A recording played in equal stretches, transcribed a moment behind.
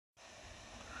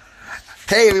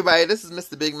Hey everybody, this is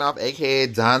Mr. Big Mouth, aka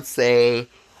Dante,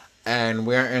 and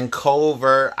we're in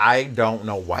Culver. I don't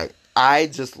know what. I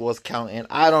just was counting.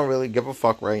 I don't really give a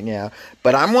fuck right now.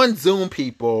 But I'm on Zoom,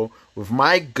 people, with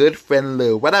my good friend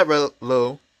Lou. Whatever,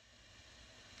 Lou.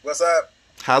 What's up?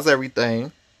 How's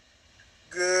everything?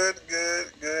 Good,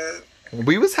 good, good.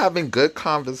 We was having good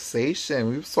conversation.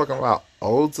 We was talking about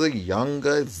older,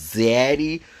 younger,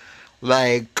 zaddy.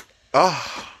 Like,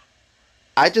 oh,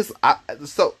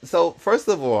 so first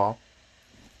of all,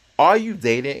 are you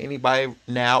dating anybody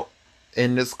now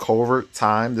in this covert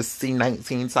time, this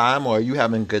C19 time, or are you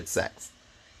having good sex?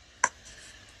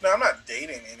 No, I'm not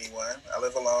dating anyone. I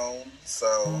live alone,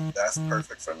 so that's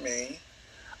perfect for me.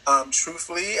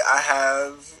 Truthfully, I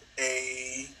have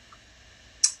a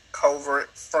covert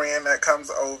friend that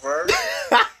comes over.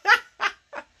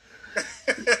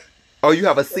 Oh, you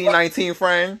have a C19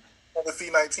 friend? The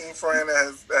C19 friend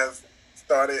that has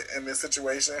started in this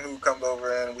situation who comes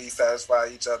over and we satisfy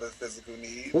each other's physical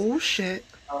needs. Oh shit.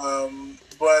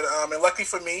 But and lucky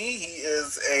for me,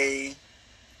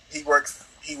 he works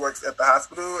at the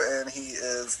hospital and he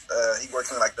works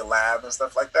in like the lab and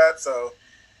stuff like that. So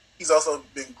he's also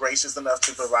been gracious enough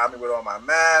to provide me with all my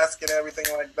masks and everything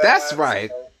like that. That's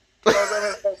right.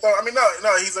 I mean,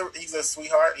 no, he's a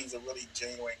sweetheart. He's a really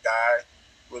genuine guy.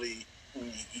 Really,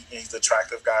 he's an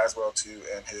attractive guy as well too,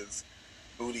 and his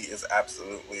booty is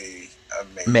absolutely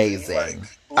amazing. Amazing.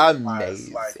 Amazing.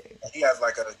 Amazing. Like he has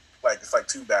it's like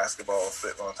two basketballs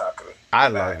sitting on top of it. I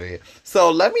love it. So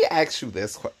let me ask you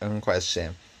this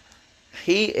question.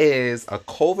 He is a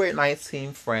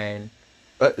COVID-19 friend,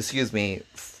 excuse me,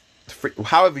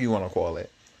 however you want to call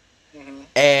it. Mm-hmm.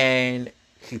 And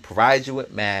he provides you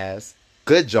with masks.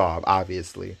 Good job,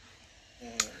 obviously.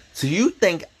 Mm-hmm. Do you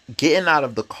think getting out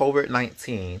of the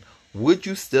COVID-19, would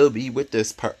you still be with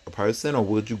this person, or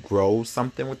would you grow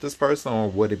something with this person, or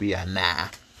would it be a nah?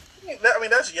 I mean,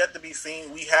 that's yet to be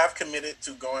seen. We have committed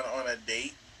to going on a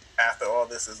date after all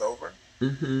this is over.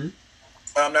 Mm-hmm.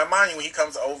 Now, mind you, when he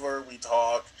comes over, we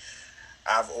talk.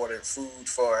 I've ordered food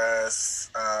for us.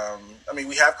 I mean,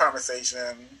 we have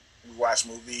conversation. We watch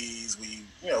movies. We've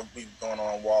gone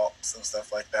on walks and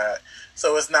stuff like that.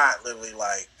 So it's not literally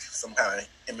like some kind of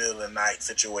in the middle of the night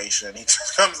situation. He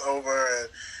just comes over and,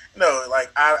 like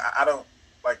I don't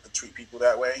like to treat people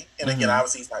that way. And again,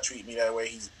 obviously he's not treating me that way.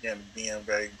 He's being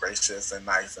very gracious and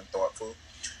nice and thoughtful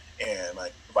and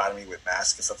like providing me with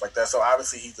masks and stuff like that. So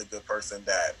obviously he's a good person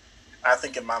that I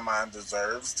think in my mind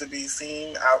deserves to be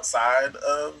seen outside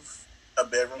of a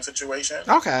bedroom situation.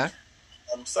 Okay.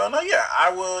 So no, yeah,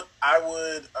 I would.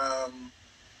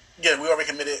 Yeah, we already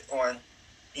committed on.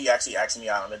 He actually asked me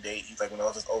out on a date. He's like, when all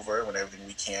this is over, when everything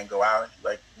we can go out, he's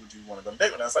like, would you want to go on a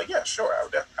date? And I was like, yeah, sure, I'll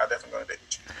definitely go on a date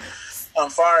with you.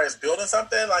 Far as building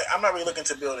something, like I'm not really looking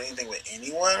to build anything with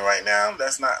anyone right now.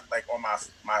 That's not like on my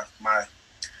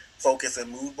focus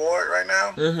and mood board right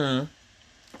now.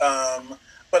 Mm-hmm.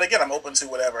 But again, I'm open to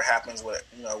whatever happens with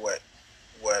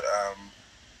what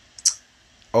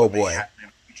Oh may boy. happen in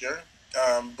the future.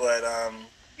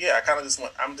 Yeah, I kind of just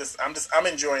want. I'm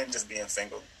enjoying just being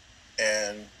single,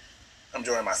 and I'm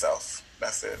enjoying myself.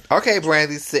 That's it. Okay,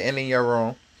 Brandy's sitting in your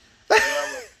room.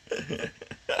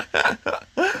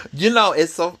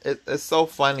 It's so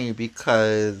funny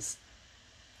because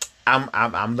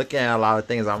I'm looking at a lot of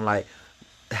things. I'm like,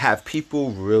 have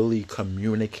people really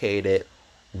communicated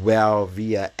well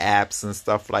via apps and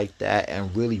stuff like that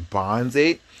and really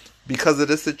bonded because of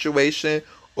this situation?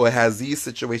 Or has these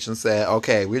situations said,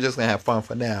 okay, we're just gonna have fun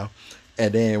for now,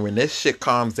 and then when this shit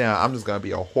calms down, I'm just gonna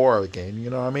be a whore again? You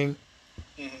know what I mean?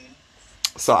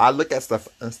 Mm-hmm. So I look at stuff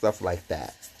like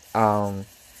that. I mean,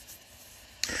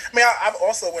 I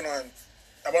went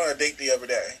on a date the other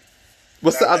day.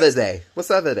 What's the other day? What's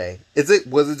the other day?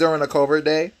 Was it during a covert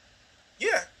day?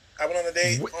 Yeah, I went on a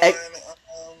date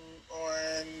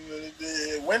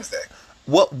on Wednesday.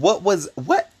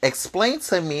 What explain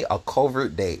to me a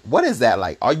covert date? What is that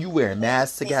like? Are you wearing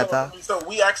masks together? So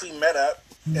we actually met up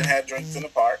and had drinks in the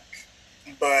park,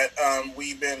 but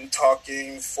we've been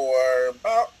talking for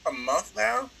about a month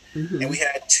now, and we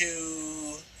had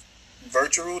two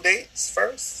virtual dates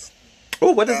first.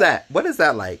 Oh, what is that? What is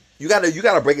that like? You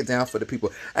gotta break it down for the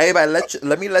people. Everybody,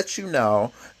 let me let you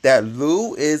know that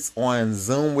Lou is on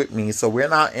Zoom with me, so we're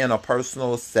not in a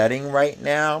personal setting right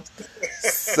now.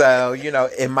 So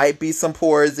it might be some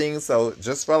pausing, so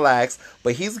just relax.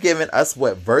 But he's giving us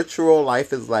what virtual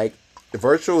life is like,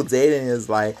 virtual dating is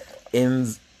like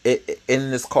in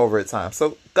this covert time.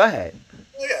 So go ahead.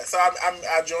 Yeah, so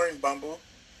I joined Bumble.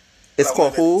 It's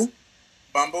called who?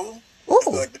 Bumble. Ooh.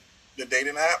 Like the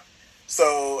dating app.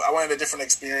 So I wanted a different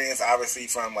experience, obviously,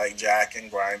 from like Jack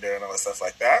and Grinder and all that stuff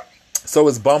like that. So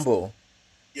it's Bumble.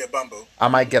 Yeah, Bumble. I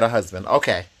might get a husband.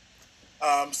 Okay.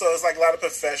 So it's like a lot of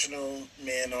professional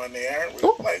men on there, with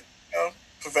Ooh. like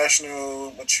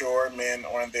professional, mature men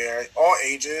on there, all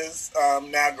ages.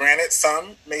 Now, granted,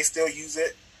 some may still use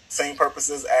it same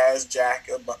purposes as Jack,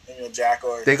 Jack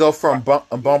or They go from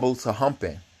Bumble to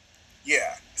humping.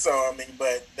 yeah. So I mean,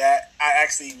 but that I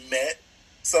actually met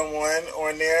someone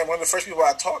on there. One of the first people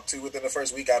I talked to within the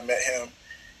first week, I met him.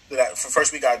 For the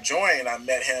first week I joined, I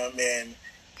met him, and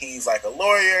he's like a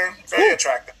lawyer, very Ooh.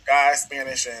 attractive guy,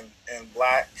 Spanish and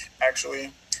black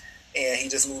actually, and he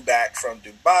just moved back from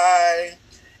Dubai.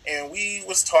 And we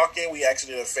was talking. We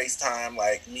actually did a FaceTime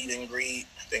like meet and greet,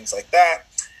 things like that.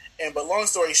 And but long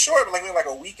story short, like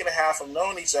a week and a half of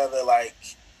knowing each other, like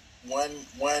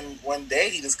one day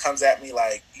he just comes at me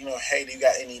like, hey, do you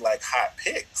got any like hot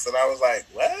picks? And I was like,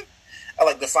 what? I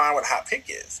like define what hot pick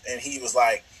is, and he was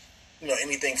like,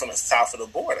 anything from the south of the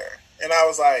border. And I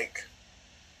was like,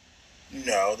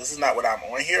 no, this is not what I'm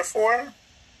on here for.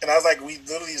 And I was like, we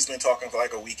literally just been talking for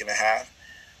like a week and a half.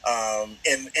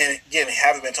 And again,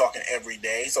 haven't been talking every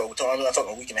day. So I'm not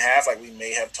talking a week and a half. Like we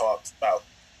may have talked about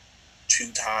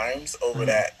 2 times over Mm-hmm.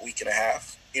 that week and a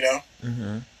half.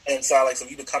 Mm-hmm. And so like, so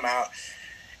you to come out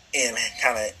and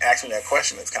kind of ask me that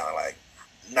question, it's kind of like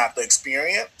not the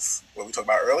experience what we talked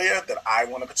about earlier that I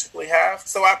want to particularly have.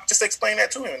 So I just explained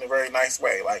that to him in a very nice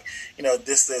way. Like,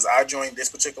 this is I joined this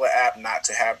particular app not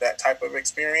to have that type of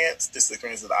experience. This is the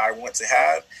experience that I want to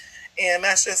have. And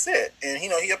that's just it. And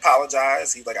he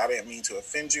apologized. He's like, I didn't mean to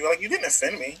offend you. Like, you didn't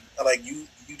offend me. Like, you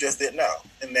just didn't know.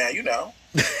 And now you know.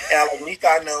 And like, at least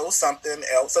I know something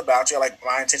else about you. Like,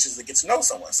 my intention is to get to know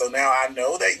someone. So now I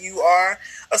know that you are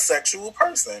a sexual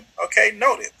person. Okay,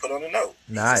 noted. Put on a note.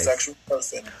 He's a Nice. sexual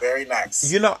person. Very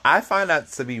nice. I find that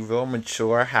to be real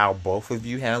mature how both of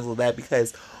you handle that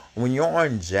because when you're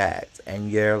on Jacked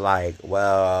and you're like,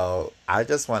 well, I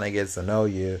just want to get to know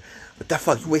you. What the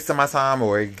fuck, you wasting my time?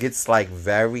 Or it gets like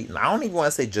very, I don't even want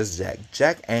to say just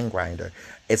Jack and Grinder.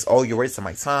 It's, oh, you're wasting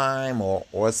my time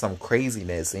or some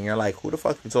craziness. And you're like, who the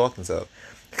fuck you talking to?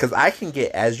 Because I can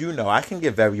get, as you know, I can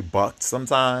get very bucked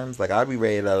sometimes. Like, I'll be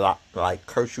ready to like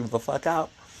curse you the fuck out.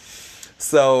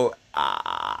 So,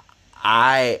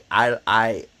 I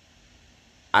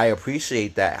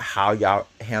appreciate that how y'all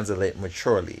handle it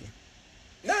maturely.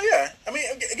 No, yeah. I mean,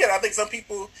 again, I think some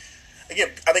people, I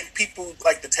think people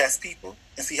like to test people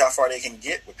and see how far they can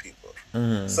get with people.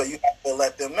 Mm-hmm. So you have to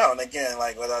let them know. And again,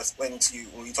 like what I was explaining to you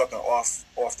when you're talking off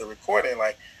the recording,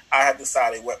 like I have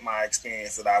decided what my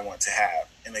experience that I want to have,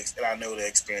 and I know the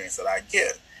experience that I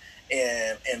give,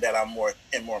 and that I'm more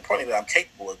importantly that I'm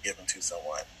capable of giving to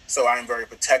someone. So I'm very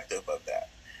protective of that.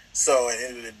 So at the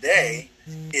end of the day,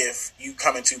 if you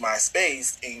come into my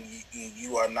space and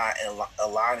you are not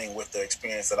aligning with the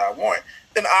experience that I want,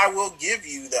 then I will give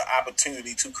you the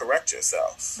opportunity to correct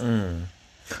yourself. Mm.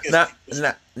 Because,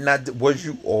 Now, was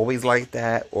you always like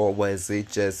that, or was it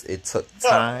just it took no,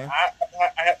 time? I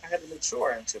had to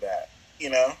mature into that.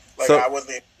 Like So, I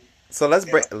wasn't. so let's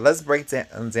You know, break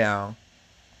down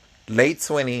late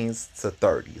 20s to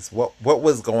 30s. What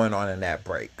was going on in that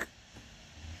break?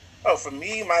 oh, for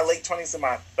me, my late 20s and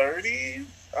my 30s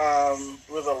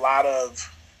was a lot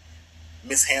of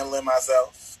mishandling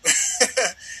myself,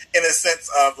 in a sense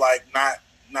of like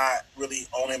not really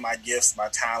owning my gifts, my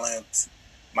talents,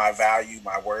 my value,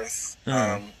 my worth.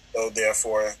 Mm. So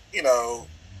therefore,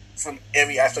 from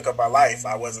every aspect of my life,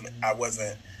 I wasn't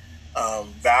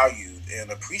valued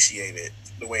and appreciated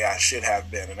the way I should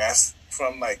have been, and that's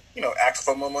from like asking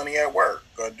for more money at work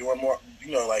or doing more,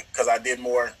 like because I did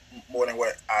more than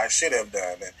what I should have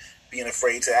done, and being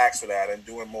afraid to ask for that and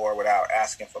doing more without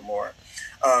asking for more.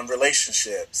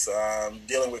 Relationships,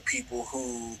 dealing with people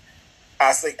who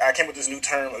I think I came with this new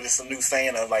term or just a new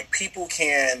saying of like people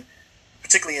can,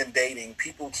 particularly in dating,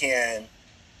 people can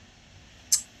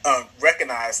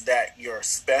recognize that you're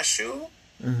special,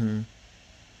 Mm-hmm.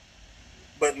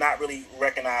 but not really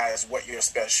recognize what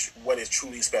is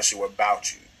truly special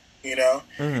about you. You know,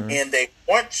 Mm-hmm. and they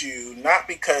want you not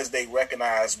because they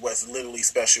recognize what's literally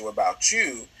special about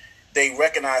you. They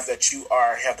recognize that you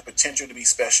have the potential to be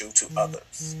special to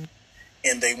others,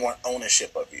 and they want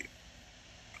ownership of you,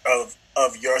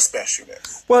 of your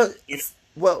specialness. Well, You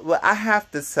know, I have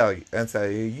to tell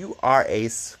you, you are a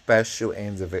special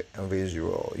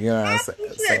individual. You know I what I'm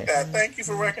appreciate saying? that. Thank you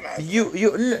for recognizing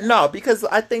that. No, because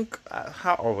I think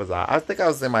how old was I? I think I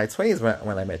was in my 20s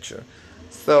when I met you. Hmm.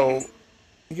 So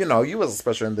you was a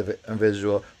special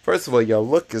individual. First of all, your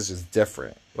look is just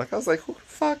different. Like I was like, who the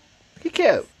fuck? He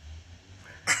cute.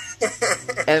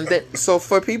 And then, so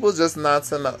for people just not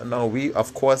to we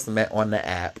of course met on the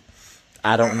app.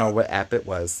 I don't know Uh-huh. what app it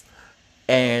was,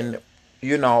 and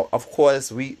you know, of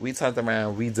course, we turned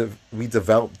around. We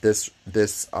developed this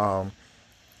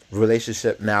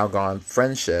relationship, now gone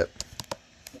friendship,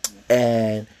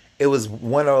 and it was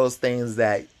one of those things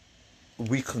that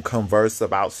we can converse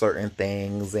about certain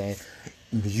things, and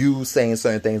you saying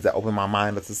certain things that opened my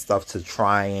mind up to stuff to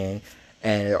trying.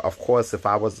 And of course, if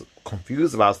I was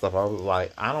confused about stuff, I was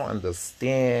like, I don't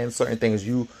understand certain things.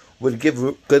 You would give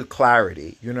good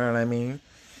clarity. You know what I mean?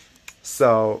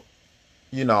 So,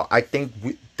 you know, I think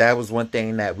that was one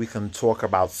thing that we can talk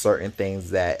about certain things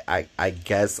that I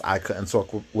guess I couldn't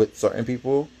talk with certain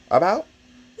people about.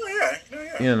 Oh, yeah, yeah,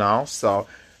 yeah. You know, so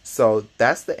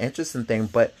that's the interesting thing.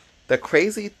 But the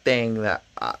crazy thing that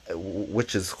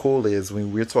which is cool is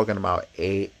when we're talking about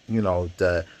you know,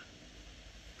 the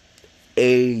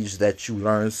age that you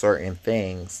learn certain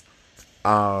things.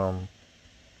 Um,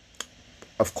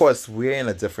 of course, we're in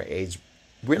a different age.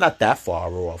 We're not that far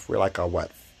off. We're like a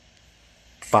what,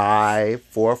 4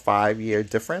 or 5 year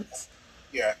difference.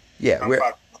 Yeah, Yeah, I'm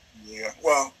 5. Yeah,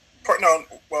 well, no,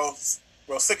 well,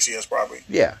 6 years probably.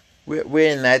 yeah,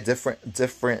 we're in that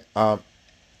different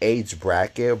age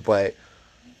bracket, but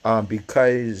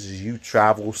because you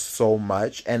travel so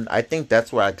much, and I think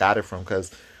that's where I got it from,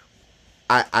 because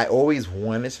I always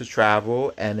wanted to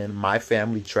travel, and then my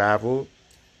family traveled,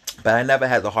 but I never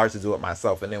had the heart to do it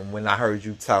myself. And then when I heard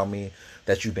you tell me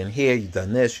that you've been here, you've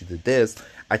done this, you did this,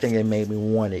 I think it made me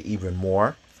want it even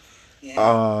more.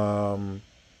 Yeah. Um,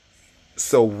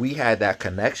 so we had that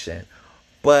connection.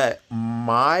 But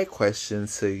my question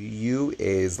to you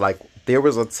is, like, there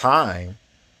was a time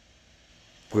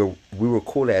where we were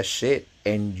cool as shit,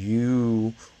 and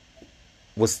you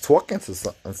was talking to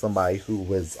somebody who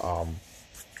was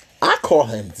I call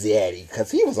him daddy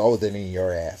because he was older than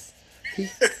your ass.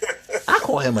 I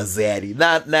call him a zaddy.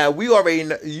 Now we already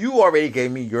you already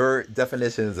gave me your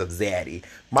definitions of zaddy.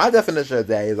 My definition of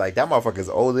zaddy is like that motherfucker is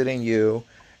older than you,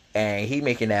 and he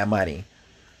making that money.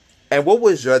 And what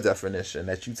was your definition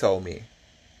that you told me?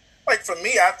 Like for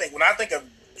me, I think when I think of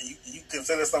you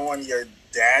consider someone your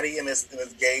daddy in this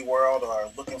gay world,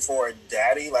 or looking for a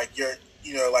daddy, like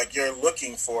like you're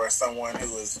looking for someone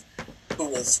who is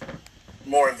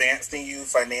more advanced than you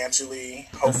financially,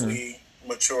 Mm-hmm. hopefully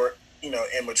mature,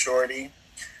 in maturity.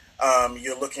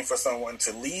 You're looking for someone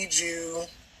to lead you,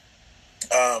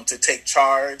 to take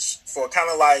charge, for kind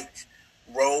of like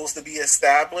roles to be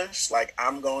established. Like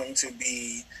I'm going to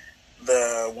be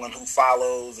the one who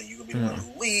follows, and you can be the one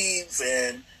Mm. who leads.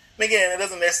 And again, it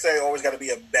doesn't necessarily always got to be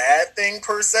a bad thing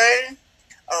per se,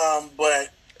 but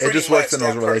It pretty just works much in those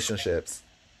that person, relationships.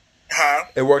 huh?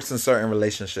 It works in certain It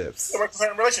relationships. works in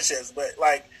certain relationships, but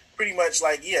like pretty much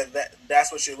like yeah,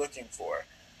 that's what you're looking for.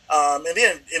 And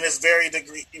then and it's very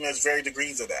degree, it's very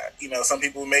degrees of that. Some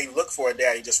people may look for a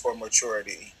daddy just for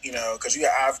maturity. Because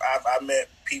I've met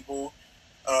people.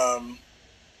 Um,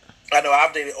 I know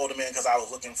I've dated older men because I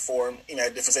was looking for, at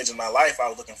different stages of my life, I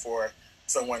was looking for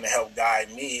someone to help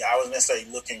guide me. I wasn't necessarily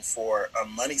looking for a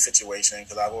money situation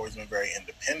because I've always been very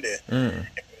independent Mm. and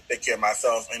take care of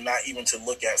myself, and not even to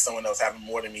look at someone else having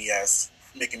more than me as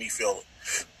making me feel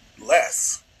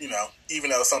less. Even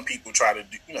though some people try to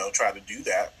do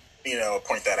that,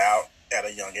 point that out at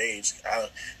a young age.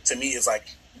 To me, it's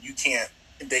like you can't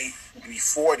date be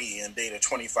 40 and date a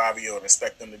 25-year-old and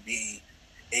expect them to be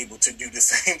able to do the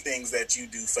same things that you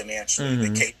do financially, Mm-hmm.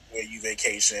 vacation where you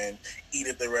vacation, eat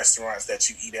at the restaurants that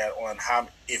you eat at. On how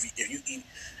if you eat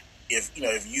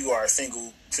if you are a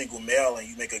single male and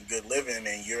you make a good living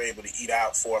and you're able to eat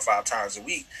out 4 or 5 times a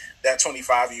week, that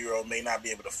 25-year-old may not be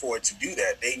able to afford to do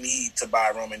that. They need to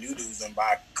buy ramen noodles and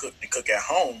cook at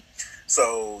home.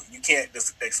 So you can't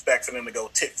just expect for them to go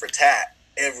tit for tat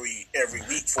every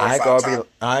week four or I ain't five gonna be. times.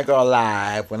 I ain't gonna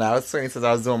lie. When I was 20, since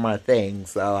I was doing my thing,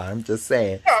 so I'm just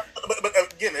saying. Yeah, but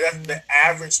again, that's the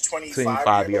average 25 year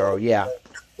 25-year old, old. yeah.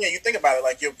 Yeah, you think about it,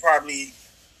 like you're probably,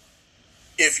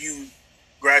 if you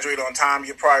graduate on time,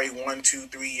 you're probably 1, 2,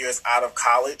 3 years out of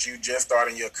college. You just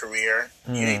starting your career.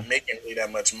 You Mm. ain't making really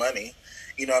that much money.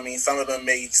 What I mean? Some of them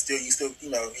you still,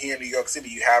 here in New York City,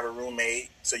 you have a roommate.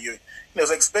 So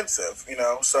it's expensive,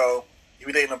 So if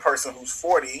you're dating a person who's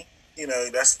 40,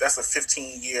 that's a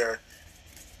 15-year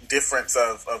difference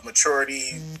of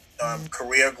maturity,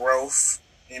 career growth,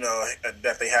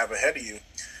 that they have ahead of you.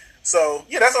 So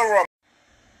yeah, that's overall.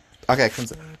 Okay,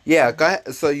 yeah. Go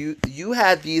ahead. So you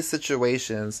had these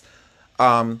situations.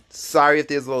 Sorry if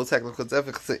there's a little technical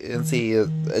difficulty.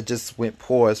 It just went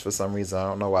pause for some reason. I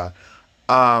don't know why.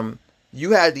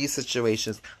 You had these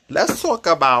situations. Let's talk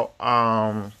about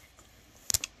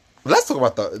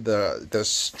the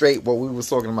straight what we were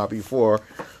talking about before.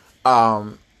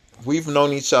 Um, we've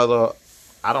known each other.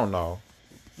 I don't know.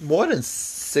 more than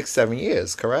 6, 7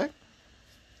 years, correct?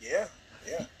 Yeah,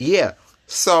 yeah. Yeah.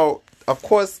 So, of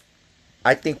course,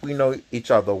 I think we know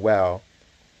each other well.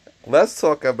 Let's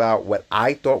talk about what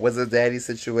I thought was a daddy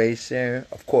situation.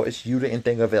 Of course, you didn't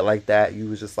think of it like that. You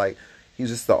was just like, he's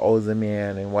just the older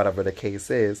man, and whatever the case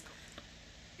is.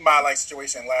 My like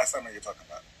situation last summer you're talking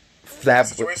about. My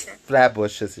situation?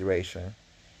 Flatbush situation.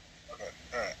 Okay.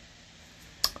 All right.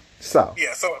 So,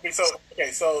 Yeah, so I mean so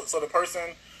okay, so the person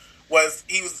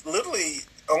he was literally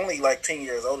only like 10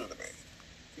 years older than me.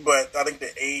 But I think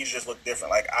the age just looked different.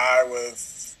 Like I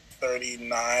was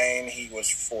 39, he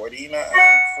was 49,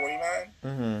 49.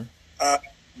 mm-hmm, Uh,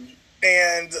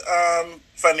 and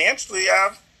financially,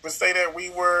 I would say that we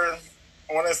were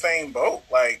on the same boat.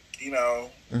 Like,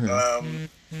 mm-hmm,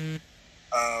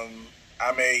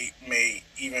 I made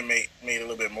a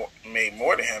little bit more, made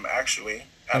more than him actually.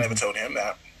 I never mm-hmm. told him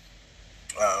that.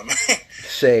 Um,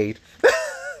 Shade.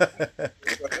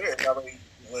 I mean,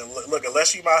 look,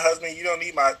 unless you my husband, you don't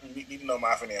need to know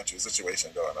my financial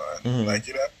situation going on. Mm-hmm. Like,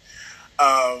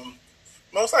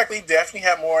 most likely definitely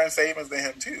have more in savings than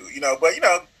him too. But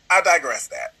I digress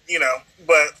that.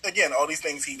 But again, all these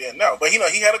things he didn't know. But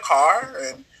he had a car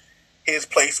and his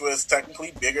place was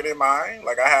technically bigger than mine.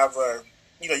 Like I have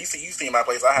you see my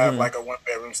place. I have Mm-hmm. like a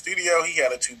 1-bedroom studio. He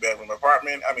had a 2-bedroom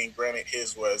apartment. I mean, granted,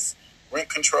 his was rent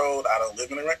controlled. I don't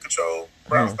live in a rent controlled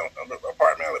brownstone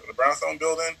apartment. I live in a brownstone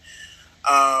building.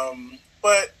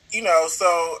 But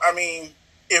so I mean,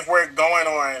 if we're going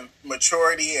on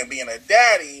maturity and being a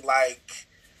daddy, like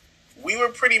we were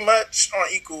pretty much on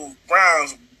equal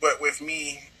grounds, but with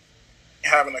me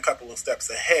having a couple of steps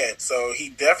ahead. So he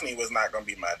definitely was not going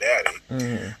to be my daddy.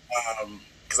 Mm-hmm.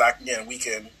 Because again, we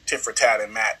can tit for tat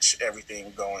and match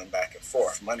everything going back and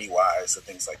forth, money wise, and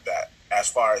things like that. As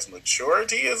far as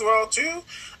maturity as well, too.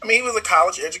 I mean, he was a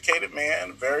college educated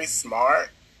man, very smart.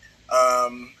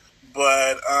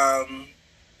 But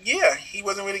yeah, he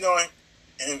wasn't really going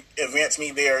to advance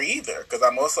me there either, because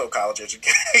I'm also college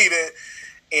educated,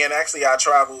 and actually I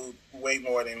traveled way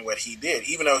more than what he did,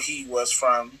 even though he was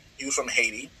from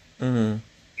Haiti, Mm-hmm.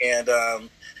 and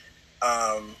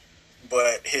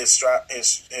but his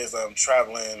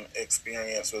traveling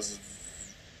experience was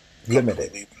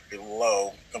Limited. completely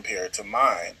low compared to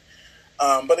mine.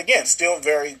 But again, still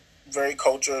very, very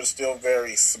cultured, still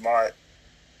very smart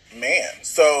man.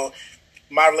 So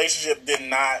my relationship did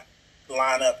not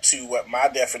line up to what my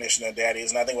definition of daddy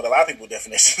is, and I think what a lot of people's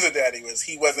definition of daddy was.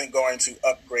 He wasn't going to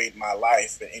upgrade my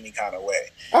life in any kind of way.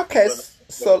 Okay, He wasn't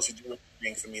going so to do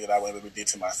anything for me that I would ever did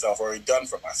to myself or done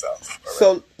for myself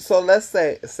already. so let's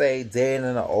say dating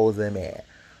an older man.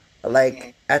 Like Mm-hmm.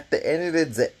 at the end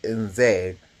of the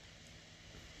day,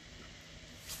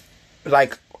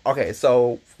 like okay,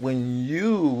 so when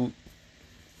you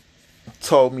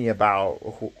told me about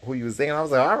who you was dating, I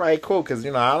was like, all right, cool, because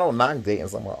I don't knock dating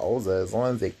someone older as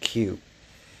long as they're cute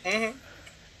Mm-hmm.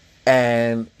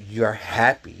 and you're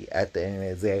happy at the end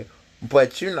of the day.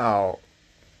 But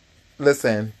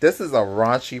listen, this is a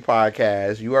raunchy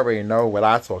podcast. You already know what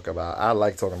I talk about. I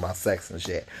like talking about sex and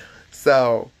shit.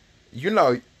 So, you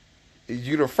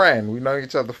the friend. We know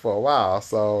each other for a while.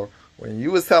 So when you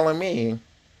was telling me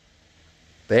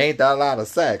there ain't that a lot of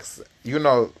sex,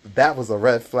 that was a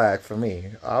red flag for me.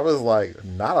 I was like,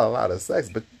 not a lot of sex,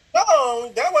 but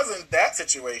No, that wasn't that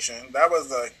situation. That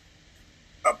was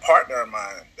a partner of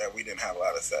mine that we didn't have a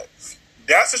lot of sex.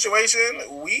 That situation,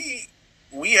 we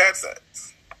had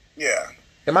sex. Yeah,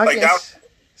 am I like getting that.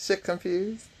 shit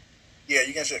confused? Yeah,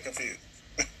 you get shit confused.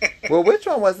 Well, which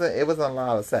one wasn't? It wasn't a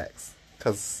lot of sex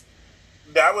because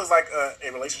That was like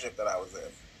a relationship that I was in.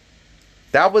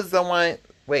 that was the one.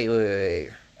 Wait.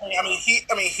 I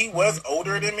mean, he was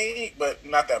older than me, but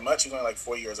not that much. He was only like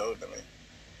 4 years older than me.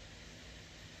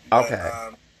 But Okay.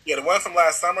 yeah, the one from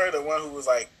last summer, the one who was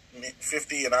like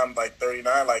 50 and I'm like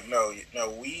 39. Like no,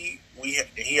 he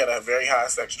had a very high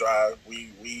sex drive.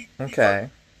 We Okay.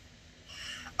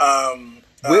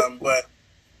 but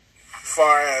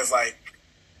far as like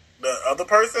the other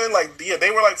person, like yeah,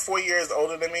 they were like 4 years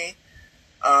older than me.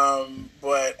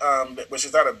 But which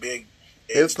is not a big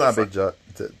age It's not a big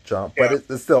difference. jump, but Yeah.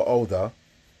 it's still older.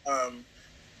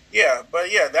 Yeah, but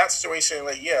yeah, that situation,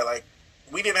 like yeah, like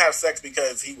we didn't have sex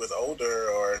because he was older,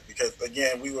 or because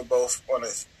again we were both on a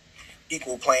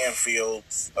equal playing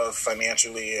fields of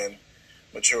financially and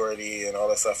maturity and all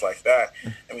that stuff like that.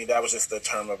 I mean, that was just the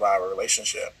term of our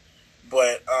relationship.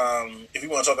 But if you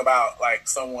want to talk about like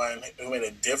someone who made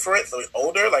a difference, like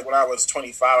older, like when I was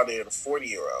 25, I dated a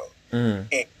 40-year-old, Mm. and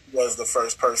he was the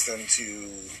first person to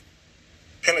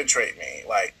penetrate me,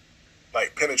 like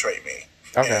penetrate me,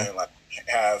 Okay. and like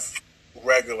have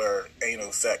regular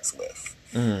anal sex with.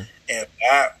 Mm. and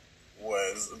that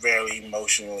was very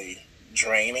emotionally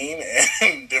draining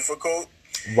and difficult.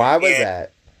 Why was And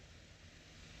that?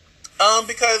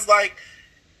 because like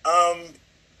um,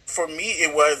 for me,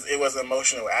 it was an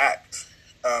emotional act.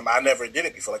 I never did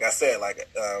it before. Like I said,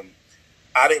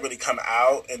 I didn't really come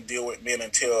out and deal with men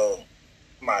until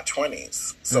my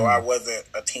 20s. So I Mm. wasn't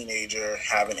a teenager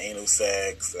having anal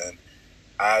sex, and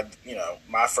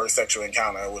my first sexual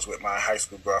encounter was with my high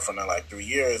school girlfriend of like 3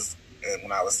 years, and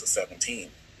when I was 17.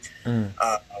 Mm.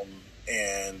 Um,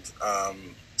 and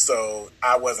so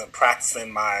I wasn't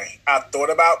practicing I thought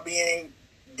about being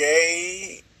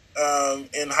gay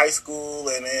in high school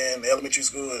and in elementary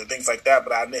school and things like that,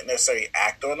 but I didn't necessarily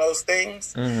act on those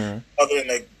things Mm-hmm. other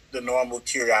than the normal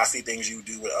curiosity things you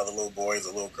do with other little boys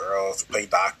or little girls, play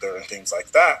doctor and things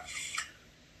like that.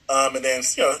 And then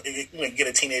get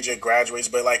a teenager graduates,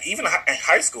 but like even in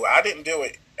high school, I didn't do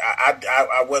it.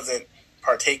 I wasn't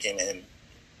partaking in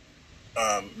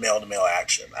male to male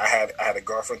action. I had a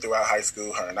girlfriend throughout high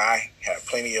school. Her and I had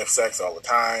plenty of sex all the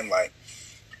time.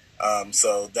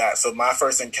 So my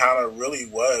first encounter really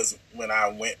was when I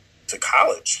went to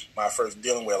college. My first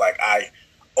dealing with like I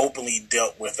openly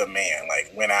dealt with a man,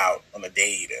 like went out on a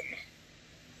date and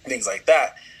things like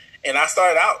that. And I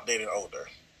started out dating older.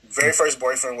 Very first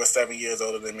boyfriend was 7 years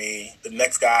older than me. The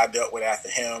next guy I dealt with after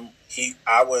him, he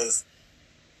was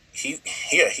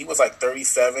like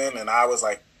 37 and I was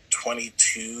like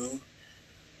 22.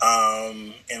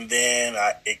 And then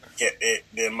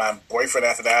then my boyfriend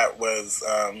after that was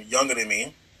younger than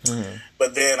me. Mm-hmm.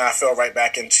 But then I fell right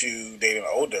back into dating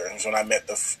older. And when I met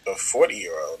the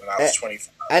 40-year-old, and I was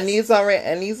 25. And these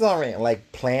aren't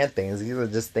like planned things. These are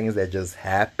just things that just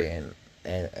happen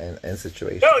in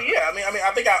situations. Oh yeah,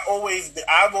 I think I've always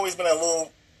been a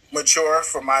little mature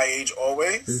for my age,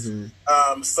 always.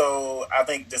 Mm-hmm. So I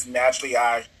think just naturally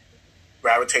I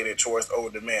gravitated towards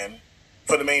older men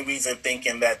for the main reason,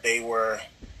 thinking that they were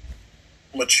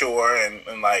mature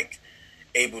and like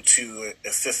able to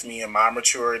assist me in my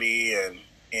maturity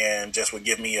and just would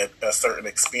give me a certain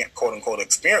experience, quote unquote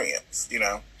experience,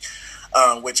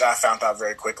 which I found out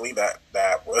very quickly that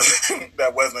was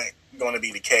that wasn't going to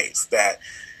be the case. That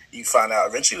you find out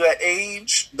eventually that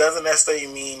age doesn't necessarily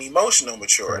mean emotional Very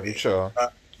maturity. sure.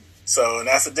 And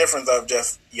that's the difference of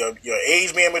just your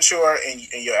age being mature and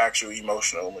your actual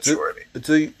emotional maturity.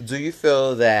 Do you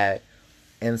feel that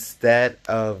instead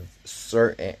of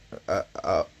certain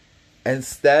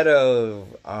instead of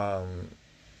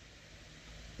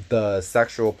the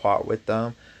sexual part with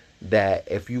them, that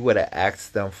if you would have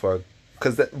asked them for,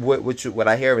 because what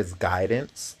I hear is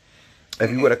guidance. If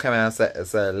you would have come out and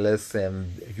said,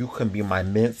 listen, you can be my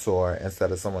mentor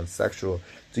instead of someone sexual,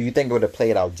 do you think it would have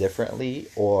played out differently,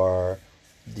 or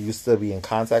do you still be in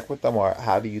contact with them, or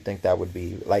how do you think that would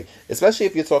be? Like, especially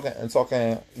if you're talking,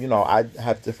 I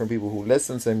have different people who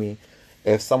listen to me.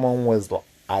 If someone was,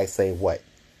 I say, what,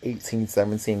 18,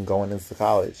 17, going into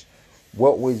college,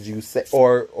 what would you say?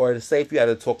 Or say if you had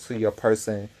to talk to your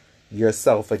person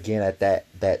yourself again at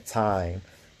that time,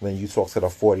 when you talk to the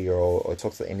 40-year-old or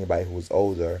talk to anybody who's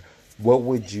older, what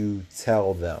would you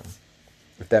tell them,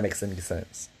 if that makes any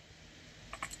sense?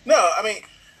 No, I mean,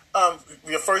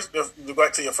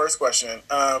 back to your first question.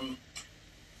 No,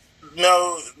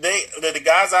 the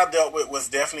guys I dealt with was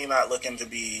definitely not looking to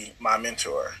be my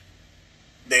mentor.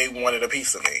 They wanted a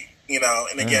piece of me,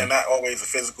 and again, Mm. not always a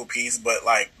physical piece, but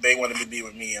like they wanted to be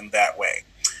with me in that way.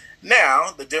 Now,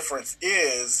 the difference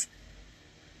is,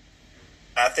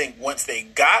 I think once they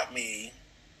got me,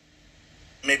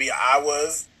 maybe I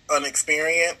was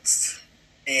unexperienced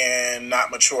and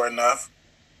not mature enough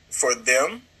for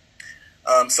them.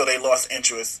 So they lost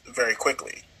interest very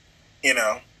quickly, you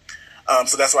know.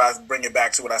 So that's why I bring it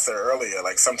back to what I said earlier.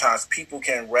 Like sometimes people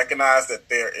can recognize that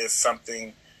there is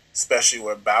something special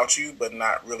about you, but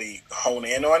not really hone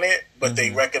in on it. But they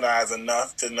Mm-hmm. recognize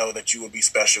enough to know that you will be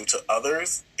special to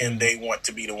others, and Mm-hmm. they want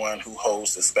to be the one who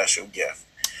holds the special gift.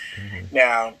 Mm-hmm.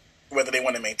 Now, whether they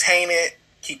want to maintain it,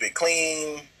 keep it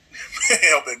clean,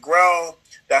 help it grow,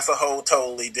 that's a whole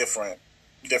totally different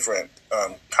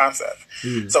concept.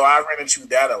 Mm. So I ran into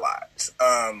that a lot.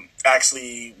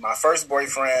 Actually, my first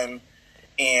boyfriend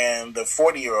and the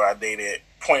 40-year-old I dated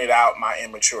pointed out my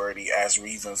immaturity as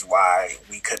reasons why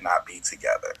we could not be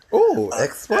together. Oh, Uh,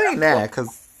 explain that,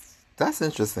 because that's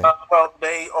interesting. well,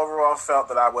 they overall felt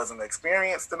that I wasn't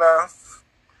experienced enough,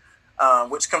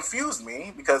 which confused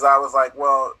me because I was like,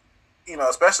 well,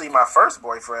 especially my first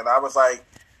boyfriend, I was like,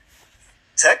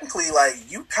 technically, like,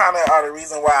 you kind of are the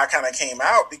reason why I kind of came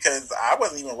out because I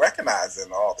wasn't even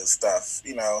recognizing all this stuff.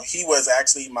 He was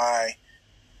actually my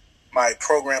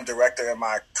program director in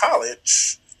my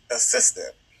college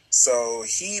assistant. So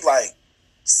he like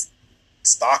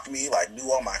stalked me, like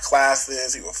knew all my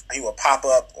classes. He would pop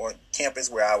up on campus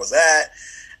where I was at,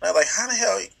 and I was like, how the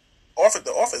hell?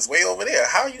 The office way over there.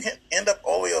 How you end up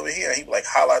all the way over here? He'd be like,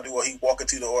 how I do? Well, he walk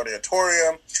into the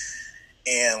auditorium,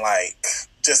 and like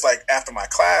just like after my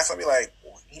class, I'd be like,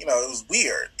 it was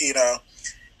weird,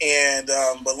 And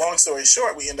but long story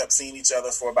short, we end up seeing each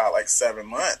other for about like 7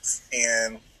 months,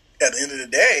 and at the end of the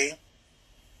day,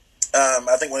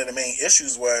 I think one of the main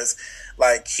issues was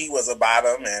like he was a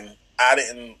bottom, and I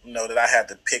didn't know that I had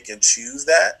to pick and choose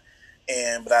that.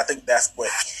 But I think that's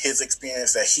what his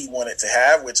experience that he wanted to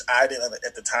have, which I didn't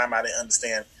at the time. I didn't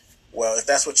understand. Well, if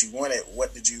that's what you wanted,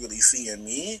 what did you really see in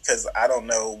me? Because I don't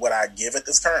know what I give at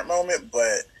this current moment.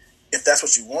 But if that's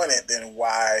what you wanted, then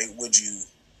why would you?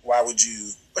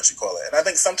 What you call it? And I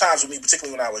think sometimes with me,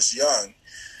 particularly when I was young,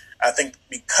 I think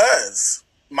because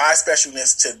my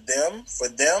specialness to them, for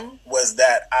them, was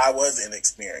that I was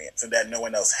inexperienced and that no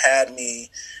one else had me,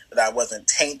 that I wasn't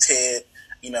tainted.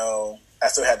 I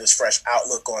still had this fresh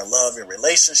outlook on love and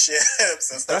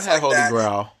relationships and stuff had like holy that.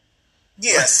 grail.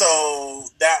 Yeah, so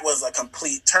that was a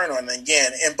complete turn on. And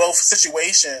again, in both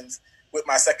situations, with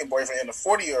my second boyfriend and the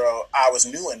 40-year-old, I was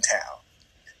new in town.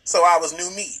 So I was new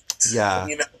meat. Yeah.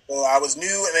 So I was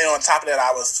new, and then on top of that,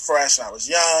 I was fresh and I was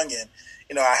young,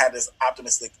 and I had this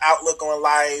optimistic outlook on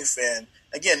life. And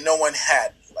again, no one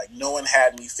had me. Like no one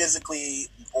had me physically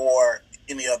or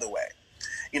any other way.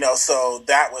 So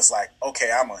that was like,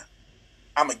 okay, I'm gonna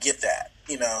get that.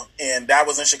 And that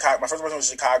was in Chicago. My first person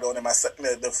was in Chicago, and then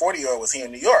the 40-year-old was here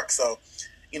in New York. So,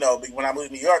 when I moved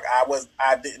to New York, I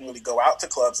didn't really go out to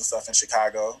clubs and stuff in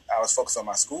Chicago. I was focused on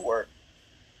my schoolwork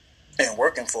and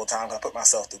working full time. I put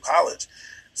myself through college.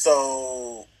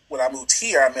 So when I moved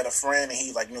here, I met a friend, and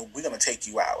he's like, "No, we're gonna take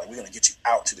you out. Like, we're gonna get you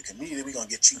out to the community. We're gonna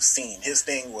get you seen." His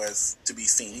thing was to be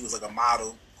seen. He was like a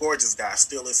model, gorgeous guy,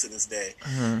 still is to this day.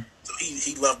 Mm-hmm. So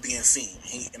he loved being seen.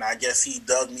 And I guess he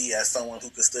dug me as someone who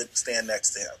could stand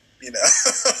next to him.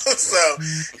 So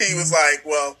he was like,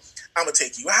 "Well, I'm gonna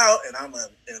take you out, and I'm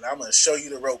gonna show you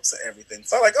the ropes and everything."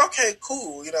 So I'm like, "Okay,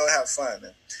 cool. Have fun."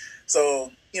 And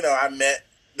so I met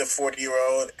the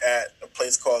 40-year-old at a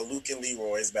place called Luke and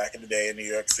Leroy's back in the day in New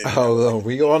York City. Oh,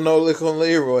 we all know Luke and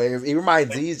Leroy's. Even my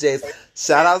DJs.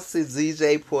 Shout out to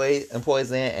DJ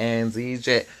Poison and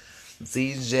DJ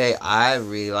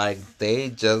Ivory. Like, they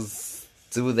just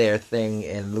do their thing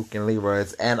in Luke and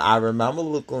Leroy's. And I remember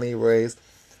Luke and Leroy's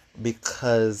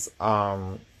because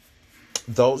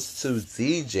those two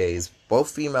DJs,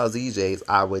 both female DJs,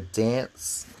 I would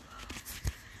dance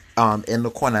in the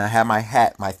corner. I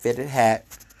had my fitted hat,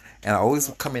 and I always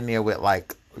would come in there with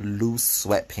like loose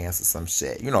sweatpants or some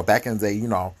shit. Back in the day,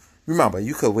 remember,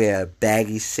 you could wear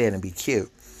baggy shit and be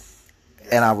cute.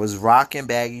 And I was rocking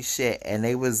baggy shit, and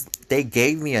they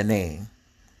gave me a name.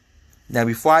 Now,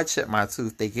 before I chipped my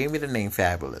tooth, they gave me the name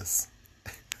Fabulous.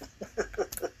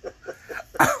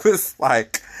 I was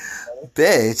like,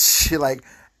 bitch. Like,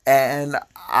 and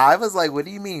I was like, what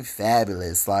do you mean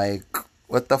Fabulous? Like,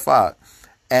 what the fuck?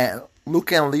 And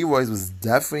Luke and Leroy's was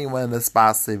definitely one of the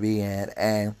spots to be in.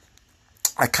 And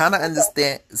I kind of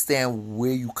understand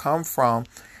where you come from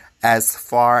as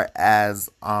far as,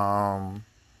 I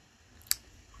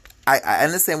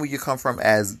understand where you come from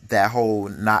as that whole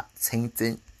not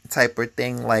tainted type of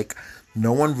thing. Like,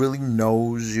 no one really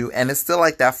knows you. And it's still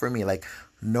like that for me. Like,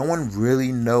 no one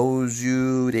really knows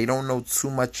you. They don't know too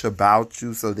much about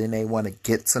you. So then they want to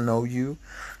get to know you.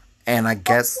 And I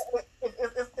guess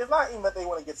it's not even that they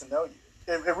want to get to know you.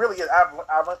 It really is.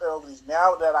 I've went over these.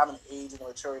 Now that I'm an age and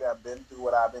maturity, I've been through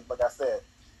what I've been. Like I said,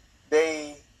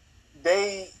 their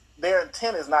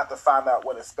intent is not to find out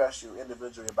what is special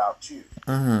individually about you.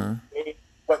 Mm-hmm.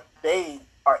 What they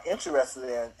are interested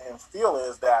in and feel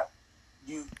is that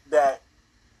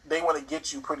they want to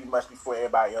get you pretty much before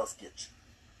everybody else gets you.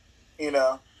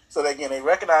 So again, they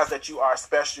recognize that you are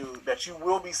special, that you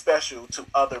will be special to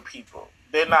other people.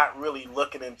 They're not really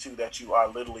looking into that you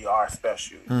literally are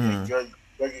special. Mm-hmm.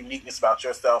 Your uniqueness about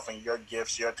yourself and your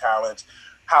gifts, your talents,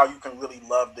 how you can really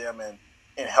love them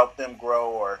and help them grow,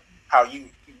 or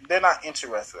they're not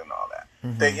interested in all that.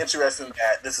 Mm-hmm. They're interested in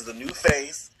that this is a new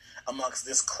face amongst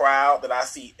this crowd that I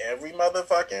see every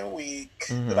motherfucking week,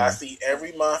 mm-hmm. that I see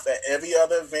every month at every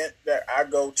other event that I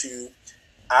go to.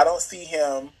 I don't see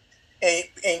him. And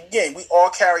again, we all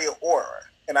carry an aura.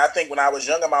 And I think when I was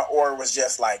younger, my aura was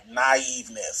just like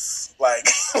naiveness, like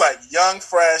young,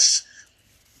 fresh,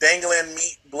 dangling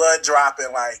meat, blood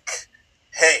dropping, like,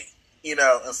 hey,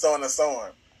 and so on and so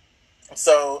on.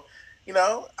 So,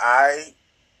 I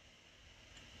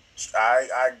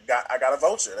I got a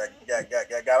vulture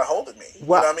that got a hold of me. You know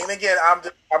Well, what I mean? Again,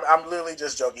 I'm literally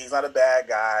just joking. He's not a bad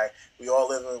guy. We all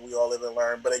live and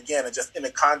learn. But again, it just in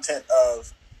the content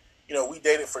of, we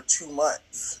dated for 2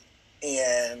 months,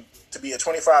 and to be a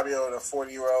 25-year-old and a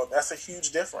 40-year-old, that's a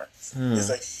huge difference. It's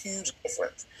a huge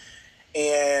difference.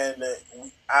 And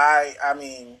I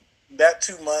mean, that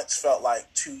 2 months felt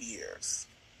like 2 years.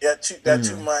 That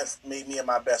 2 months made me and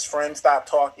my best friend stop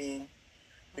talking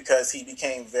because he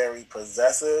became very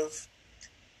possessive.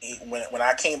 When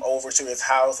I came over to his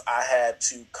house, I had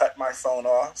to cut my phone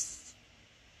off.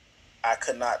 I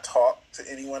could not talk to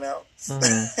anyone else.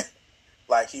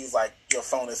 Like, he's like, your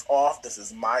phone is off. This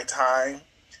is my time.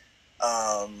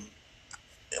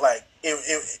 Like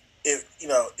it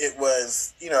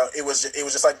was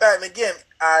just like that. And again,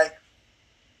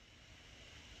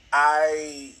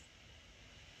 I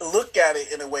look at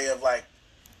it in a way of like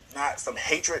not some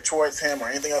hatred towards him or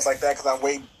anything else like that, because I'm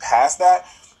way past that.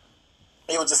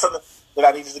 It was just something that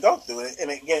I needed to go through,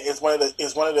 and again, it's one of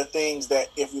the things that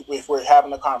if we're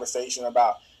having a conversation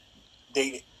about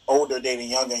dating older, dating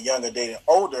younger, and younger dating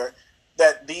older,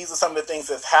 that these are some of the things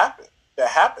that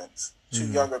happens to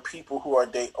younger people who are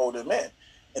date older men,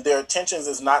 and their intentions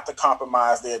is not to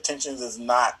compromise. Their intentions is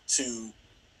not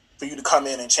for you to come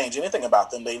in and change anything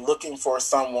about them. They're looking for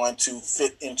someone to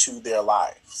fit into their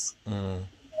lives,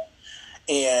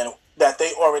 and that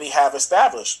they already have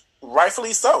established.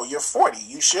 Rightfully so. You're 40.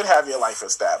 You should have your life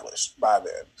established by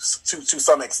then, to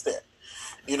some extent.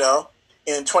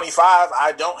 In 25,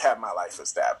 I don't have my life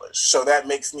established, so that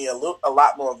makes me a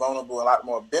lot more vulnerable, a lot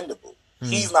more bendable.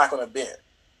 He's not going to bend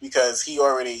because he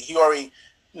already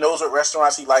knows what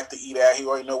restaurants he likes to eat at. He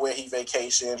already know where he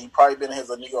vacation. He probably been in his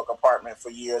New York apartment for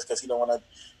years because he don't want to,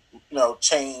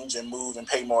 change and move and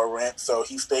pay more rent. So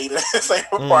he stayed in the same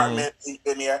apartment. He's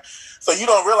been there. So you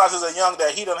don't realize as a young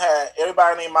that he done had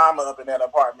everybody named mama up in that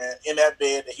apartment, in that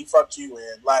bed that he fucked you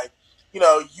in. Like,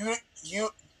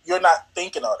 you're not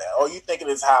thinking on that. All you thinking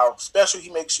is how special he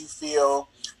makes you feel,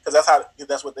 because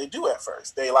that's what they do at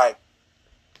first. They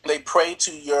pray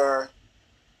to your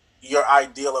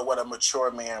ideal of what a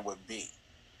mature man would be.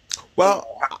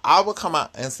 well, I would come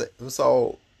out and say,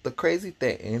 so the crazy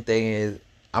thing is,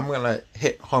 I'm gonna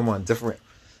hit home on different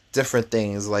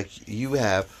things. Like, you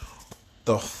have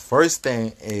the first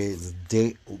thing is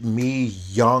me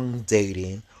young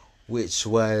dating, which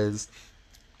was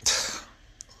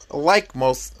like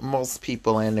most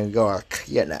people in New York,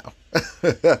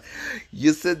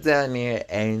 you sit down there,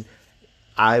 and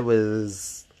I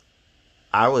was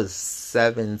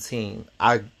 17.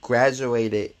 I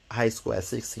graduated high school at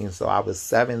 16, so I was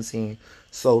 17,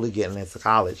 slowly getting into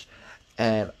college.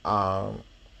 And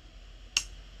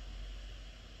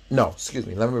no, excuse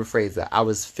me, let me rephrase that. I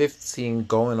was 15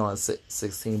 going on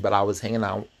 16, but I was hanging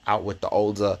out with the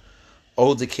older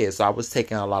kids. So I was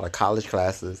taking a lot of college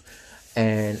classes,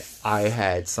 and I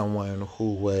had someone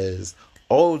who was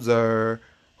older,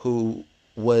 who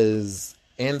was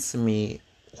into me,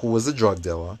 who was a drug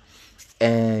dealer.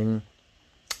 And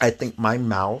I think my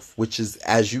mouth, which is,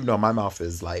 as you know, my mouth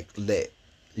is like lit.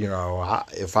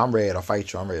 If I'm ready to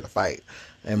fight you, I'm ready to fight.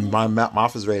 And my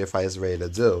mouth is ready to fight, is ready to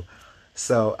do.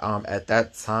 So at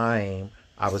that time,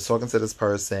 I was talking to this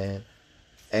person,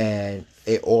 and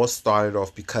it all started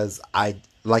off because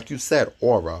like you said,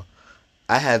 aura.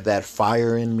 I had that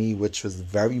fire in me, which was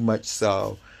very much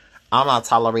so, I'm not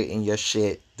tolerating your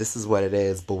shit. This is what it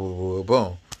is. Boom, boom, boom,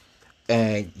 boom.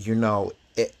 And,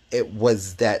 it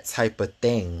was that type of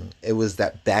thing. It was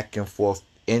that back and forth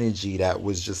energy that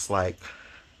was just like,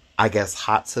 I guess,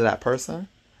 hot to that person.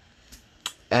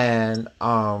 And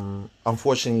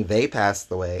unfortunately, they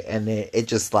passed away. And then it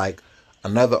just like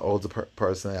another older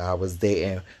person I was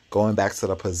dating, going back to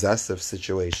the possessive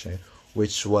situation,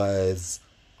 which was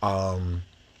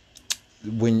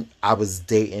when I was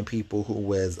dating people who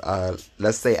was,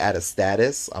 let's say, at a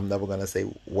status. I'm never going to say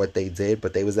what they did,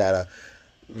 but they was at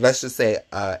let's just say,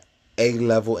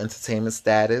 A-level entertainment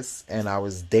status. And I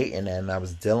was dating that, and I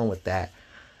was dealing with that.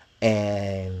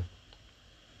 And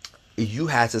you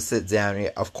had to sit down and,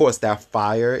 of course, that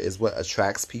fire is what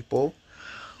attracts people.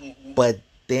 But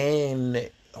then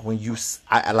when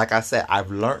like I said,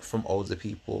 I've learned from older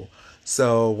people.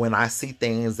 So when I see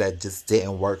things that just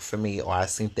didn't work for me, or I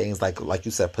see things like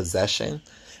you said, possession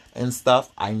and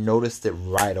stuff, I noticed it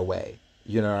right away.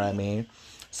 You know what I mean?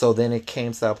 So then it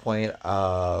came to a point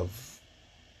of,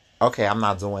 okay, I'm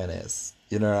not doing this.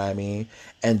 You know what I mean?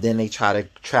 And then they try to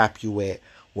trap you with,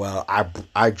 well,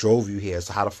 I drove you here,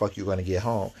 so how the fuck you gonna get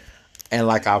home? And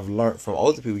like I've learned from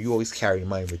older people, you always carry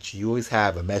money with you. You always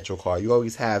have a Metro card. You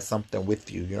always have something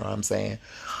with you. You know what I'm saying?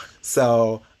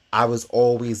 So I was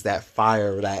always that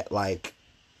fire that like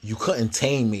you couldn't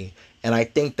tame me. And I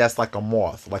think that's like a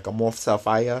moth self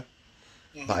fire.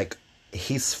 Mm-hmm. Like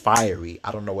he's fiery.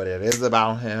 I don't know what it is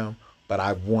about him, but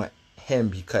I want him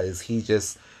because he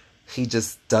just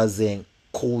doesn't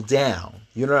cool down.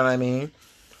 You know what I mean?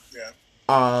 Yeah.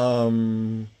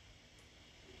 Um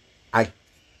I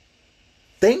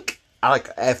think like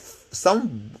if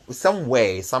some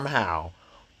way somehow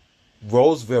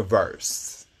roles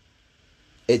reversed.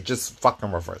 It just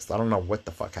fucking reversed. I don't know what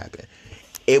the fuck happened.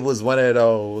 It was one of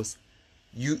those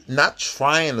you not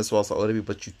trying to swallow other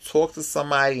people, but you talk to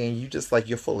somebody and you just like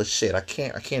you're full of shit. I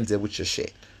can't deal with your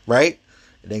shit, right?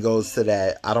 And then goes to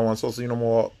that I don't want to talk to you no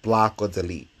more. Block or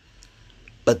delete.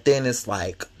 But then it's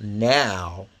like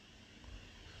now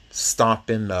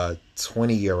stomping the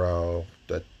 20-year old,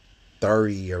 the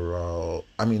 30-year old.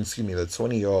 I mean, excuse me, the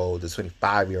 20-year old, the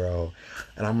 25-year old,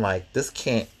 and I'm like, this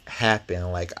can't happen.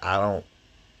 I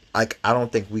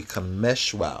don't think we can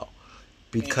mesh well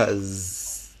Mm-hmm.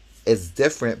 because it's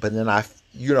different. But then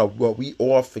what we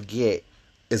all forget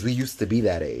is we used to be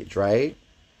that age, right?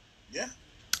 Yeah.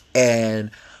 And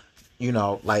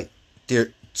like there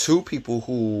are two people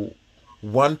who,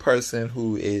 one person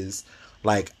who is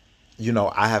like,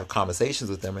 I have conversations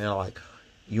with them and they're like,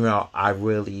 I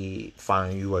really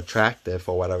find you attractive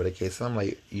or whatever the case. And I'm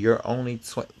like, you're only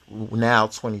now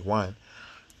 21.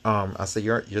 I said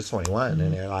you're 21,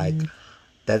 and they're like,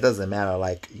 that doesn't matter.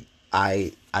 Like,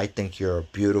 I think you're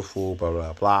beautiful, blah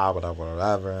blah blah, whatever,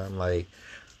 whatever. I'm like,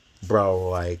 bro,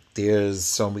 like, there's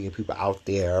so many people out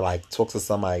there. Like, talk to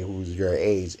somebody who's your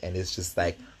age, and it's just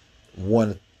like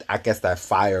one. I guess that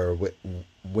fire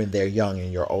when they're young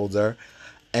and you're older,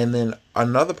 and then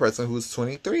another person who's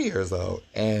 23 years old,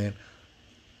 and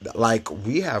like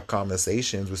we have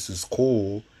conversations, which is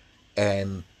cool,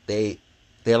 and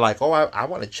they're like, oh, I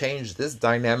want to change this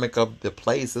dynamic of the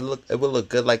place. It will look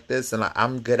good like this, and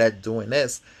I'm good at doing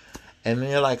this. And then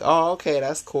you're like, oh, okay,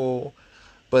 that's cool.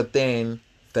 But then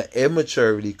the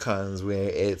immaturity comes where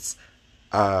it's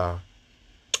uh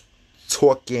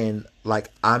talking like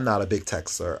I'm not a big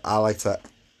texter. I like to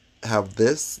have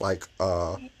this like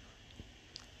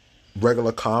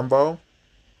regular convo,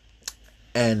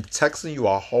 and texting you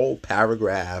a whole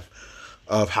paragraph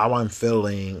of how I'm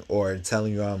feeling or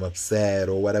telling you I'm upset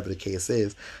or whatever the case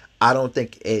is, I don't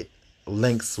think it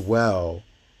links well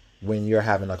when you're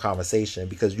having a conversation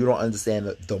because you don't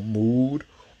understand the mood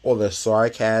or the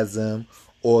sarcasm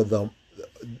or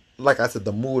like I said,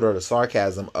 the mood or the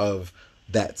sarcasm of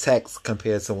that text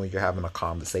compared to when you're having a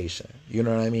conversation. You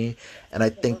know what I mean? And I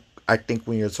think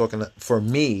when you're talking for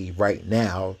me right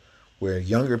now, where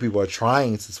younger people are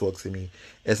trying to talk to me,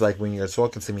 it's like when you're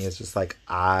talking to me, it's just like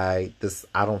I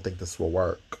don't think this will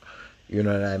work. You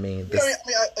know what I mean?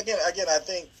 Yeah, again, I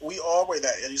think we all were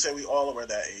that. And you said we all were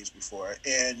that age before,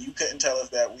 and you couldn't tell us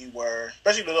that we were,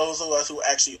 especially to those of us who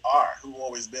actually are, who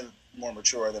always been more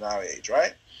mature than our age,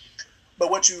 right? But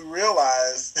what you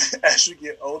realize as you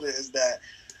get older is that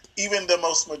even the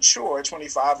most mature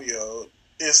 25-year-old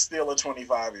is still a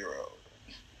 25-year-old.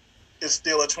 Is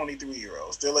still a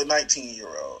 23-year-old, still a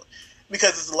 19-year-old,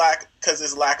 because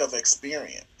it's lack of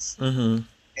experience,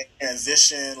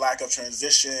 Mm-hmm. lack of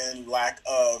transition, lack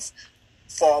of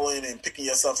falling and picking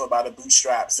yourself up out of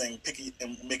bootstraps and picking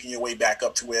and making your way back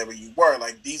up to wherever you were.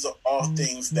 Like these are all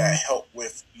things that help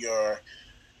with your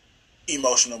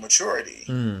emotional maturity,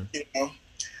 Mm. you know,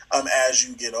 as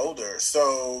you get older.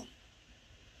 So,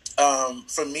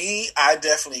 for me, I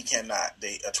definitely cannot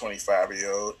date a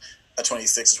 25-year-old, a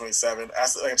 26 or 27.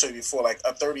 Like I told you before, like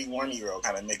a 31-year-old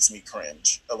kind of makes me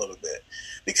cringe a little bit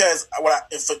because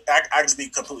I just be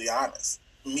completely honest.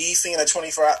 Me seeing a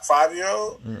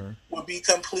 25-year-old Mm. would be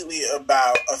completely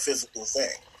about a physical thing.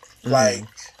 Like Mm.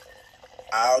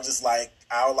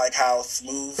 I'll like how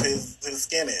smooth his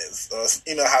skin is, or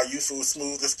how youthful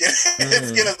smooth the skin his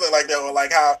skin Mm. is like that, or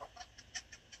like how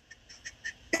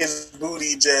his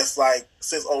booty just like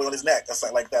sits all the way on his neck or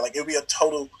something like that. Like it would be a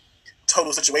total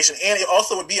situation, and it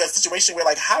also would be a situation where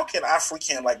like how can I freak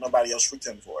him like nobody else freaked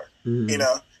him for, you Mm.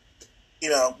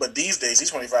 know? But these days,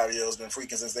 these 25-year-olds been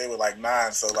freaking since they were like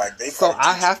 9, so like they So probably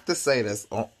I teach have to say this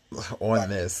on like,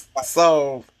 this. like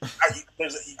So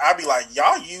I'd be like,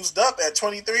 y'all used up at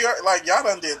 23, like y'all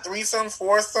done did threesomes,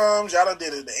 foursomes, y'all done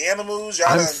did it the animals, y'all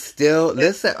I'm done, still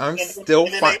listen. I'm still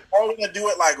and then they fine. all gonna do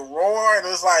it like roar, and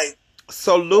it's like,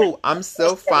 So Lou, I'm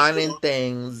still that's finding cool.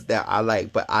 things that I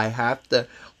like, but I have to.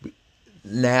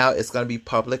 Now it's gonna be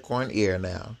public on air.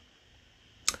 Now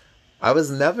I was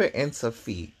never into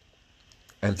feet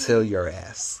until your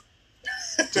ass.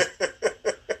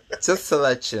 Just to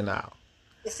let you know.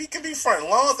 The feet can be front, as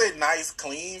long as they nice,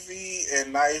 clean feet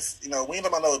and nice. We ain't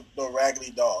talking about no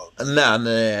raggedy dogs. No, no,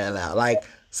 no, no. Like,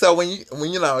 so when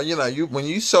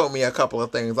you showed me a couple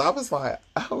of things, I was like,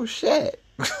 oh shit,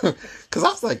 because I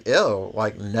was like, ew,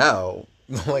 like no,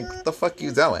 like what the fuck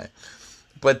you doing?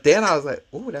 But then I was like,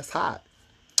 ooh, that's hot.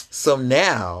 So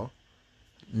now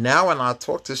when I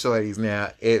talk to shorties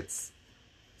now, it's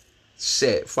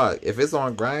shit. Fuck, if it's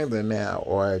on Grindr now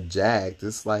or Jagged,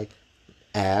 it's like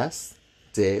ass,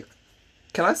 dick.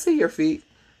 Can I see your feet?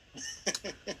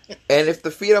 And if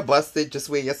the feet are busted, just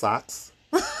wear your socks.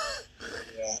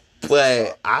 Yeah.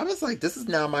 But I was like, this is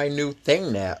now my new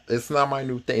thing now. It's not my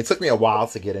new thing. It took me a while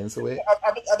to get into it.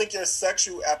 I think your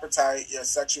sexual appetite, your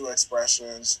sexual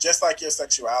expressions, just like your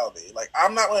sexuality. Like,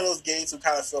 I'm not one of those gays who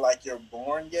kind of feel like you're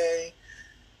born gay.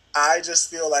 I just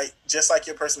feel like, just like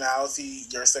your personality,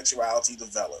 your sexuality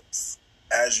develops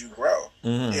as you grow.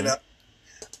 Mm-hmm. You know?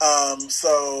 I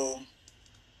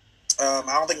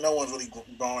don't think no one's really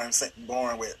born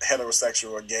with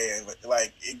heterosexual or gay.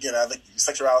 Like, again, I think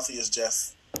sexuality is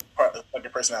just part of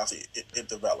your personality. It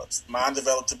develops. Mine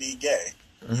developed to be gay.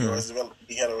 Mm-hmm. Yours developed to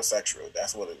be heterosexual.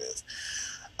 That's what it is.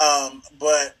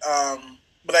 But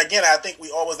again, I think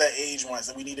we always that age once,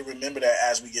 and we need to remember that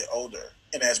as we get older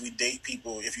and as we date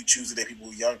people. If you choose to date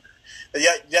people younger,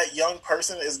 that young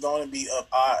person is going to be at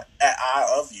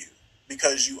eye of you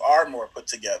because you are more put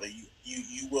together.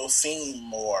 You will seem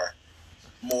more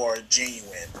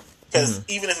genuine. Because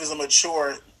even if it's a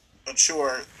mature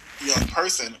young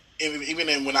person,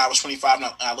 even when I was 25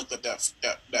 and I looked at that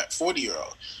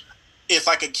 40-year-old, it's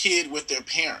like a kid with their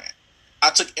parent. I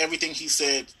took everything he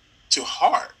said to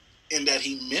heart, in that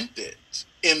he meant it,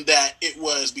 in that it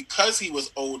was because he was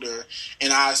older,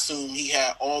 and I assume he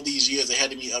had all these years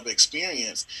ahead of me of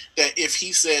experience, that if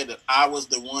he said that I was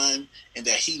the one and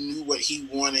that he knew what he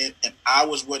wanted and I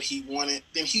was what he wanted,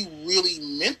 then he really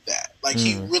meant that. Like,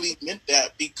 he really meant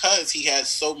that because he had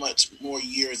so much more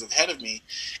years ahead of me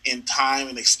in time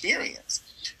and experience.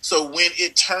 So when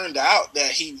it turned out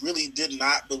that he really did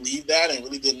not believe that and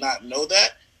really did not know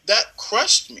that, that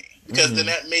crushed me, because then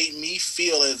that made me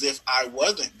feel as if I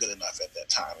wasn't good enough at that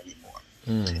time anymore.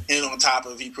 And on top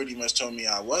of, he pretty much told me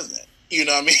I wasn't. You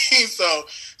know what I mean?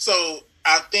 So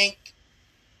I think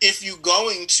if you're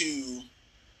going to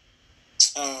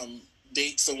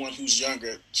date someone who's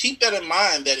younger, keep that in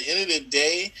mind, that at the end of the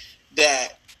day,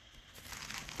 that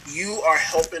you are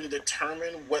helping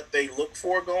determine what they look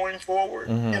for going forward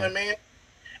in a man,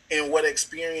 and what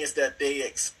experience that they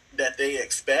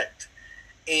expect.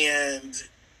 And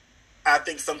I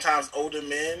think sometimes older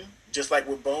men, just like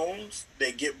with bones,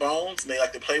 they get bones and they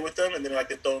like to play with them, and then they like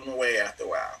to throw them away after a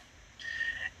while,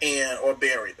 or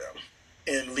bury them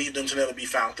and leave them to never be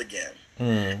found again.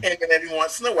 And then every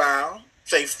once in a while,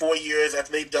 say 4 years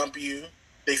after they dump you,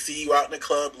 they see you out in the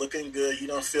club looking good. You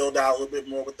done filled out a little bit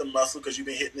more with the muscle because you've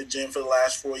been hitting the gym for the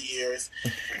last 4 years.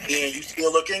 And you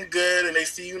still looking good. And they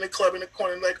see you in the club in the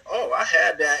corner and like, oh, I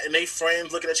had that. And they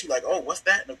friends looking at you like, oh, what's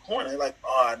that in the corner? They're like,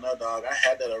 oh, no, dog, I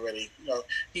had that already.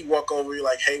 He walk over you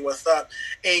like, hey, what's up?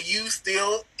 And you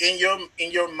still, in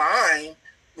your mind,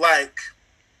 like,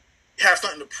 have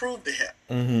something to prove to him.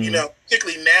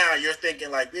 Particularly now, you're thinking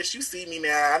like, bitch, you see me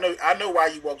now. I know why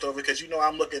you walked over, because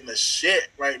I'm looking the shit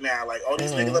right now. Like, all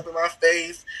these niggas up in my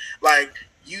face. Like,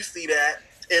 you see that.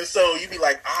 And so you be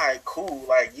like, all right, cool.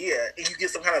 Like, yeah. And you get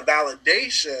some kind of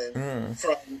validation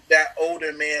from that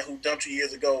older man who dumped you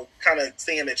years ago, kind of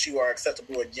saying that you are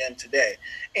acceptable again today.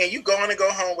 And you going to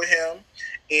go home with him,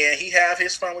 and he have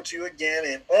his fun with you again.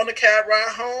 And on the cab ride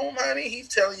home, honey, he's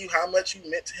telling you how much you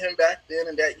meant to him back then,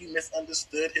 and that you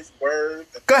misunderstood his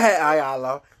words. Go ahead,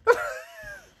 Ayala.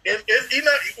 We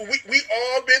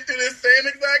all been through this same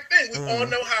exact thing. We all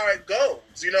know how it goes.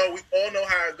 We all know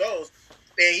how it goes.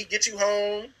 And he get you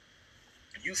home,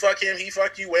 you fuck him, he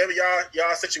fuck you, whatever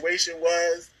y'all situation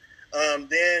was.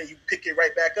 Then you pick it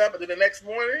right back up, and then the next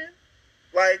morning,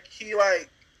 like, he like,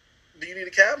 do you need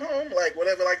a cab home? Like,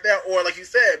 whatever, like that. Or like you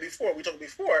said before, we talked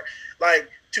before, like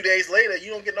 2 days later,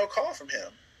 you don't get no call from him.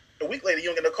 A week later, you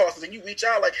don't get no call. So then you reach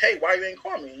out like, hey, why you ain't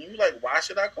call me? And you like, why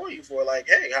should I call you for? Like,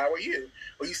 hey, how are you?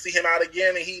 Or you see him out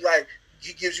again, and he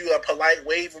gives you a polite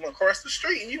wave from across the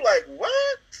street, and you like,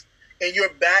 what? And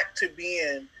you're back to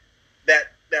being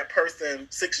that person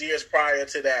 6 years prior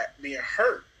to that, being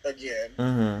hurt again.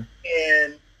 And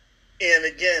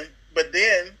again, but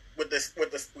then with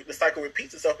the cycle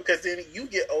repeats itself, because then you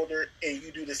get older and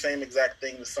you do the same exact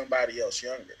thing to somebody else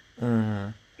younger.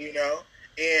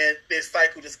 And this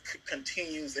cycle just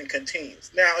continues and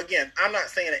continues. Now, again, I'm not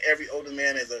saying that every older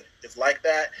man is like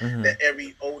that, that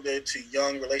every older to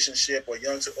young relationship or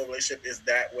young to old relationship is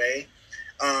that way.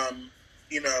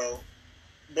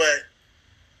 but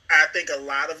I think a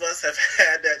lot of us have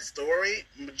had that story.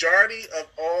 Majority of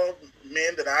all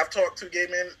men that I've talked to, gay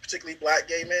men, particularly black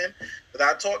gay men that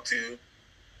I've talked to,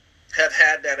 have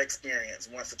had that experience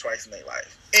once or twice in their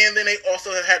life. And then they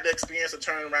also have had the experience of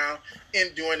turning around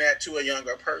and doing that to a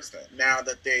younger person now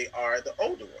that they are the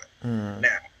older one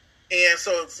now. And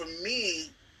so for me,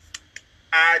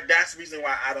 that's the reason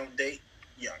why I don't date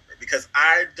younger, because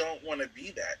I don't want to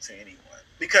be that to anyone.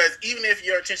 Because even if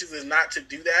your intentions is not to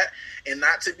do that and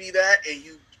not to be that, and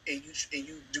you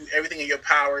do everything in your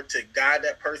power to guide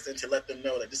that person to let them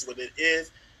know that this is what it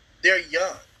is, they're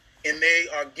young. And they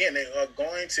are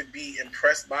going to be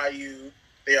impressed by you.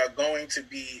 They are going to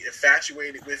be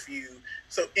infatuated with you.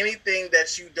 So anything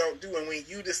that you don't do, and when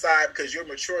you decide, because you're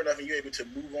mature enough and you're able to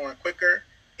move on quicker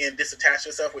and disattach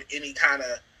yourself with any kind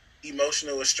of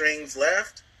emotional strings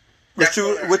left, which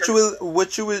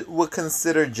you would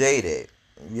consider jaded.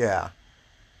 Yeah.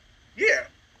 Yeah.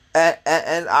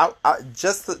 And I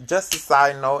just a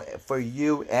side note for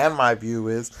you and my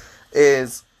viewers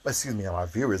is, excuse me, my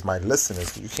viewers, my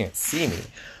listeners, you can't see me,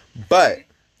 but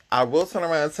I will turn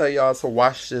around and tell y'all to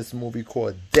watch this movie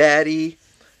called Daddy,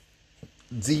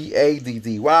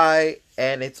 Daddy,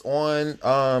 and it's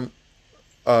on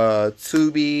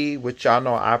Tubi, which y'all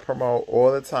know I promote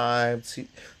all the time, Tubi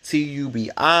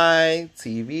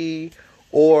TV,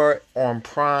 or on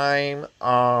Prime.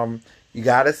 You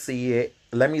gotta see it.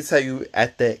 Let me tell you,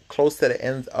 at the close to the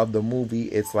end of the movie,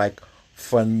 it's like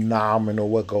phenomenal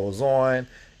what goes on.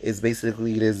 It's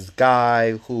basically this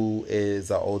guy who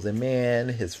is an older man.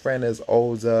 His friend is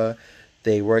older.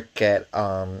 They work at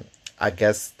I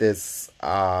guess this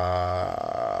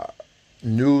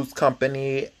news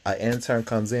company. An intern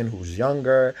comes in who's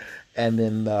younger, and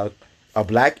then a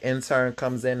black intern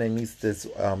comes in and meets this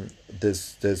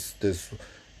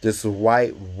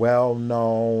white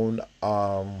well-known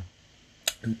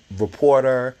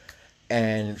reporter,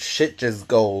 and shit just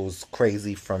goes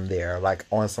crazy from there, like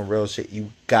on some real shit.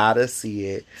 You gotta see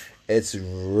it. It's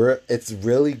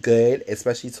really good,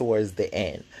 especially towards the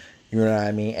end. You know what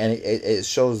I mean? And it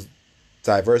shows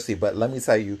diversity. But let me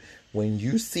tell you, when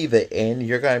you see the end,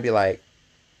 you're gonna be like,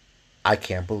 I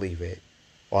can't believe it.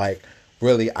 Like,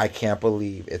 really, I can't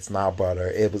believe it's not butter.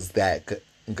 It was that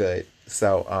good.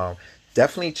 So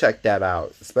definitely check that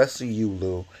out, especially you,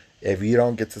 Lou. If you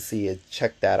don't get to see it,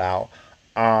 check that out.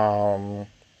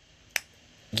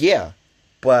 Yeah,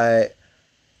 but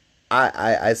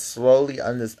I slowly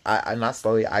understand. I not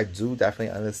slowly. I do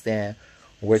definitely understand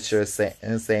what you're saying,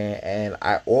 and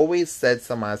I always said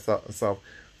to myself,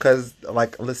 because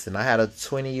like, listen, I had a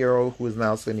 20-year-old who is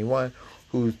now 21,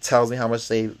 who tells me how much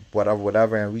they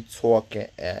whatever, and we talk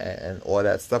and all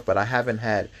that stuff, but I haven't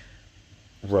had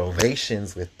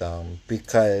relations with them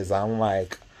because I'm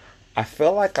like, I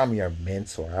feel like I'm your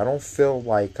mentor. I don't feel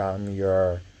like I'm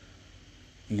your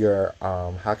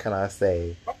how can I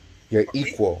say, your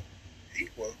equal.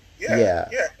 Equal. Yeah. Yeah.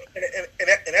 Yeah.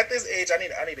 And at this age, I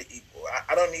need an equal.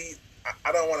 I don't need.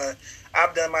 I don't want to.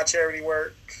 I've done my charity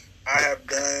work. I have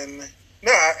done.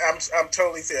 No, I'm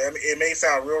totally fair. I mean, it may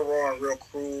sound real raw and real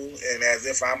cruel, and as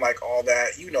if I'm like all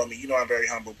that. You know me. You know I'm a very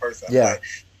humble person. Yeah. But at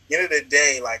the end of the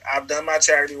day, like, I've done my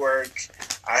charity work.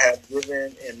 I have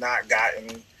given and not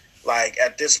gotten. Like,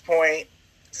 at this point,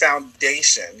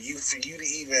 foundation. For you to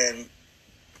even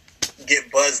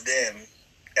get buzzed in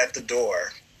at the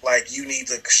door, like, you need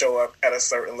to show up at a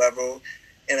certain level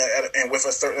and with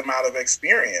a certain amount of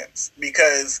experience,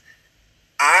 because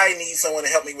I need someone to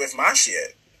help me with my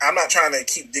shit. I'm not trying to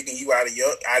keep digging you out of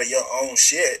your own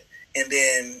shit, and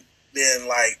then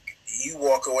like, you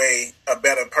walk away a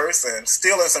better person,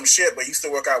 still in some shit, but you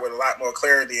still work out with a lot more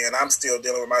clarity, and I'm still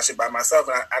dealing with my shit by myself,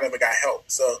 and I never got help.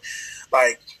 So,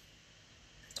 like,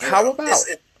 how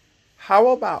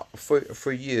about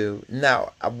for you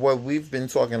now? What we've been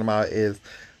talking about is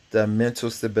the mental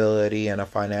stability and the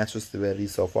financial stability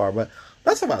so far, but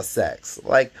let's talk about sex.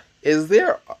 Like, is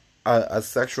there a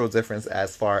sexual difference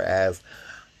as far as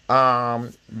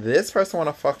this person want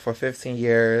to fuck for 15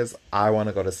 years, I want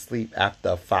to go to sleep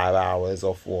after 5 hours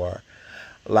or 4?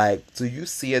 Like, do you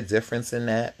see a difference in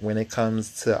that when it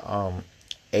comes to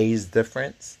age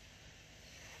difference?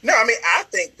 No, I mean, I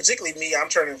think, particularly me, I'm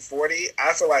turning 40.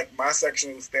 I feel like my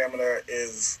sexual stamina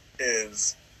is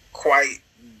quite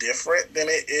different than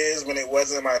it is when it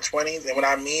was in my 20s. And what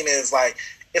I mean is, like,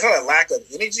 it's not a lack of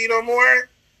energy no more.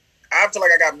 I feel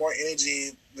like I got more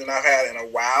energy than I've had in a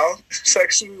while,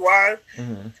 sexually wise.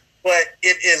 Mm-hmm. But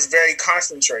it is very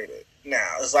concentrated now.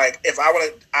 It's like, if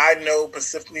I know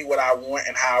specifically what I want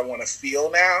and how I want to feel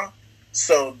now,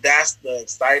 So that's the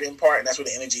exciting part, and that's where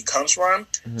the energy comes from.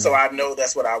 Mm-hmm. So I know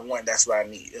that's what I want. That's what I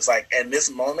need. It's like in this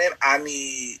moment, I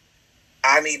need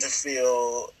to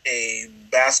feel a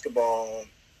basketball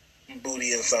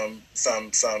booty and some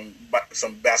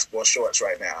basketball shorts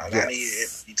right now, and yes. I need it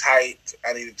to be tight.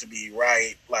 I need it to be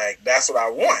right. Like that's what I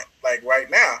want. Like right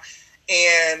now,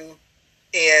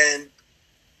 and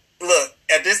look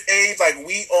at this age, like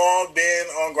we all been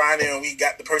on grinding, and we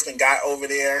got the person got over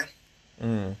there.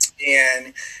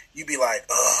 And you be like,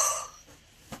 oh,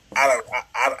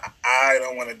 I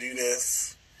don't want to do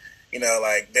this. You know,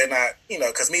 like they're not, you know,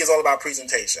 because me it's all about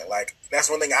presentation. Like that's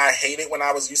one thing I hated when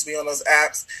I was used to be on those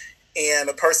apps. And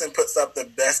the person puts up the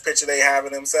best picture they have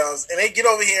of themselves, and they get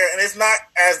over here, and it's not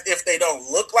as if they don't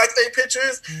look like their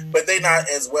pictures, but they not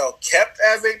as well kept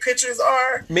as their pictures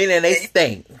are. Meaning they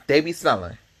stink. They be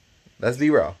smelling. Let's be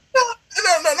real. No,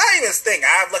 not even stink.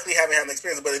 I luckily haven't had an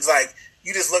experience, but it's like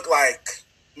you just look like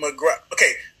McGrath.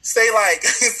 Okay, say like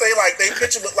they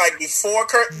picture look like before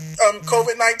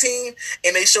COVID-19,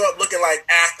 and they show up looking like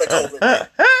after COVID.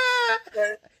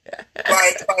 Okay?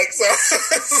 like so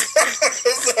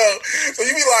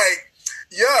you be like,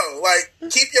 yo, like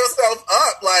keep yourself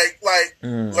up, like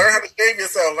learn how to shave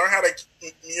yourself, learn how to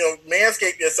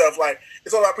manscape yourself. Like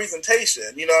it's all about presentation.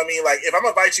 You know what I mean? Like if I'm gonna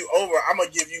invite you over, I'm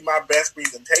gonna give you my best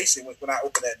presentation when I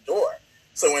open that door.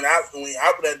 So when I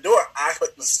open that door, I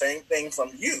expect the same thing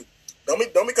from you. Don't be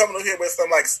coming over here with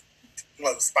some like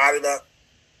spotted up,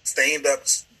 stained up,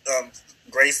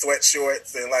 gray sweat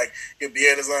shorts, and like your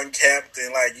beard is unkept,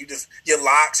 and like you have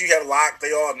locks,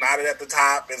 they all knotted at the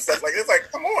top and stuff like it's like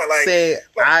come on, like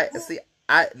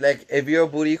I like if you're a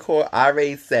booty call, I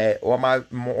already said all my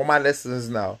listeners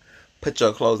know, put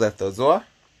your clothes at the door,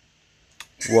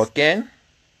 walk in,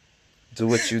 do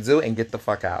what you do, and get the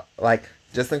fuck out. Like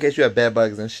just in case you have bed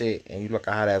bugs and shit, and you look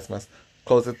a hot ass mess,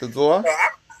 close at the door.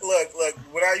 Look,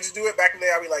 when I used to do it back in the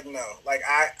day, I'd be like, no. Like,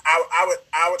 I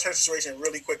would turn the situation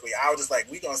really quickly. I would just like,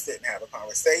 we gonna sit and have a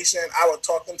conversation. I would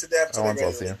talk them to death. I'd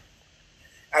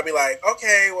be like,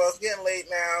 okay, well, it's getting late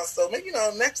now, so maybe,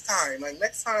 next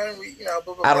time we, blah,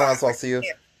 blah, blah. I don't want to talk to you.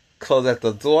 Close at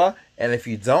the door, and if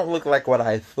you don't look like what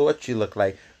I thought you look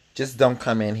like, just don't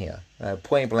come in here.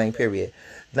 Point blank, period.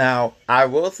 Now, I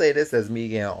will say this as me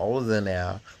getting older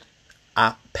now,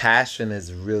 passion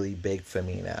is really big for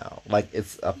me now. Like,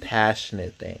 it's a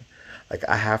passionate thing. Like,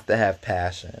 I have to have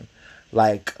passion.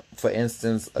 Like, for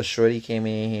instance, a shorty came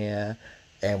in here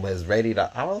and was ready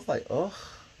to... I was like, ugh.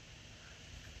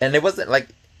 And it wasn't like...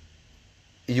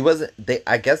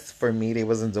 I guess for me, they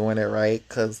wasn't doing it right.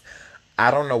 Because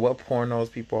I don't know what pornos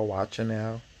people are watching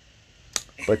now.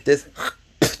 But this...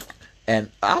 And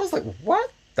I was like,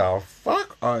 what the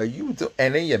fuck are you doing?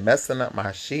 And then you're messing up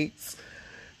my sheets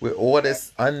with all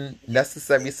this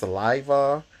unnecessary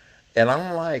saliva, and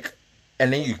I'm like,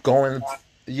 and then you go in,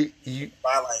 you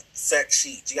buy like sex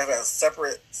sheets. You gotta have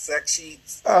separate sex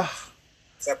sheets,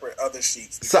 separate other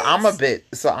sheets. So I'm a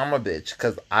bitch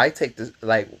because I take this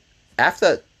like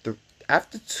after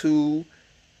 2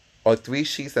 or 3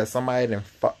 sheets that somebody done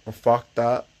fucked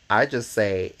up. I just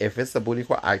say if it's a booty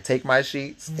call, I take my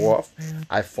sheets off,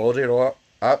 I fold it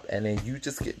up, and then you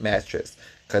just get mattress.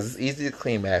 Because it's easy to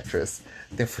clean mattress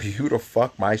than for you to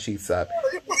fuck my sheets up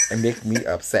and make me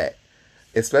upset.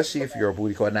 Especially if you're a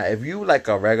booty call. Now, if you like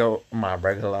my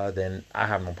regular, then I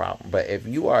have no problem. But if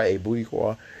you are a booty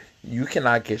call, you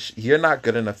cannot you're not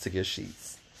good enough to get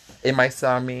sheets. It might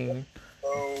sound mean.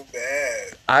 So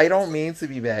bad. I don't mean to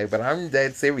be bad, but I'm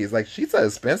dead serious. Like, sheets are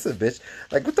expensive, bitch.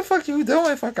 Like, what the fuck you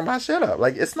doing fucking my shit up?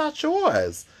 Like, it's not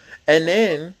yours. And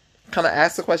then, kind of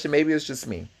ask the question, maybe it's just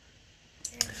me.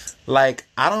 Like,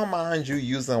 I don't mind you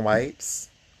using wipes,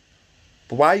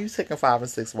 but why are you taking 5 and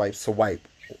 6 wipes to wipe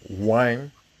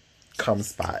one cum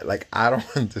spot? Like, I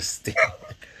don't understand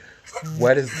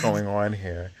what is going on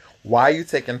here. Why are you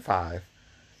taking 5?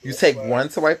 You take 1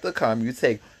 to wipe the cum. You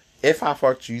take, if I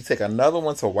fucked you, you take another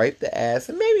one to wipe the ass,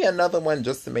 and maybe another one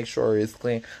just to make sure it's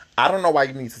clean. I don't know why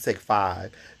you need to take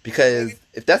 5, because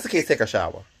if that's the case, take a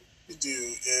shower. What you do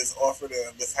is offer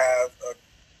them just have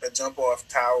a jump off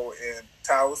towel and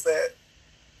towel set,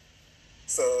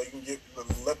 so you can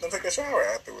let them take a shower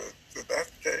afterwards. If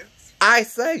that's the case, I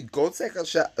say go take a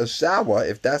shower.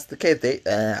 If that's the case,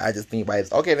 I just need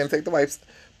wipes. Okay, then take the wipes,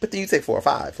 but then you take 4 or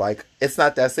 5. Like, it's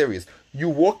not that serious. You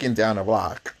walking down a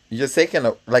block. You're taking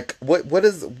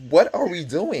what are we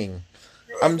doing?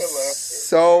 I'm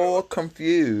so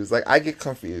confused. Like, I get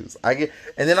confused. And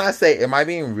then I say, am I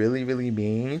being really, really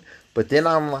mean? But then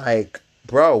I'm like,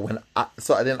 bro,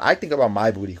 then I think about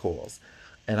my booty calls,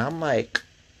 and I'm like,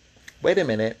 wait a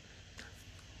minute,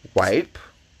 wipe.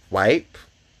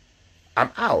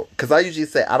 I'm out. Because I usually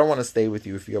say, I don't want to stay with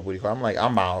you if you're a booty call. I'm like,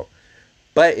 I'm out.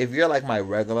 But if you're like my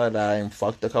regular that I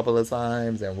fucked a couple of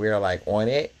times and we're like on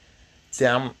it,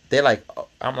 then they're like,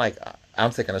 I'm like,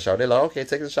 I'm taking a shower. They're like, okay,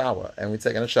 take a shower. And we're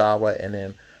taking a shower and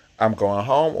then I'm going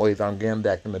home or either I'm getting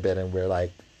back in the bed and we're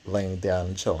like laying down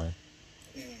and chilling.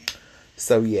 Mm.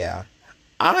 So yeah.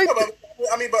 I No, th-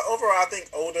 but overall, I think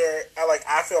older.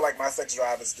 I feel like my sex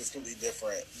drive is just completely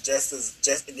different.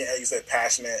 Just again, as you said,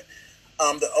 passionate.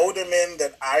 The older men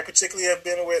that I particularly have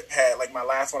been with had like my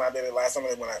last one I did it last summer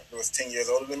when I was 10 years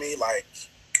older than me. Like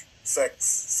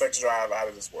sex drive out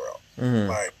of this world. mm,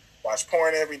 Like watch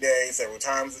porn every day, several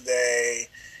times a day.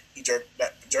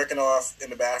 Jerking off in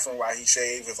the bathroom while he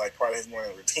shaved was like part of his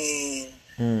morning routine.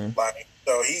 mm, Like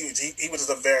so, he was just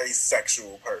a very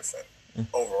sexual person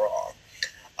overall.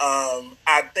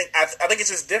 I think it's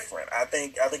just different. I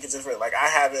think it's different. Like I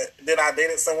haven't. Then I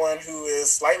dated someone who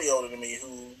is slightly older than me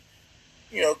who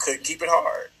couldn't keep it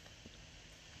hard.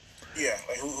 Yeah,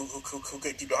 like who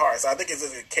could keep it hard. So I think it's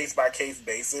a case by case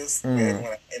basis with mm.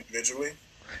 everyone individually.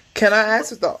 Can I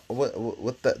ask with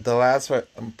the last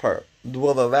part?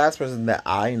 Well, the last person that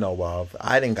I know of,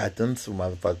 I didn't got them two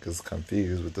motherfuckers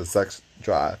confused with the sex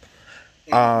drive.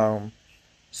 Mm-hmm. Um,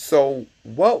 so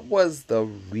what was the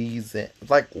reason?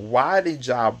 Like, why did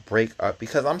y'all break up?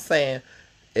 Because I'm saying,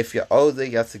 if you're older,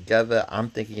 you're together. I'm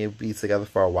thinking you'd be together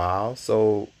for a while.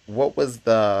 So what was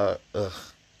the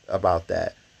about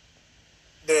that?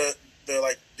 The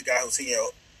like the guy who's 10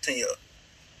 year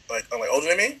like older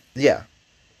than me. Yeah.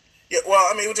 Yeah, well,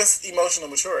 I mean, it was just emotional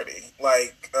maturity.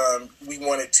 Like, we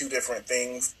wanted two different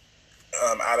things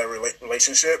out of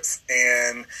relationships,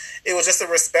 and it was just a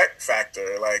respect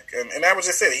factor. Like, and I would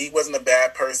just say that he wasn't a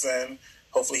bad person.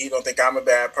 Hopefully, he don't think I'm a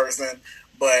bad person.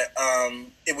 But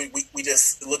we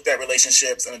just looked at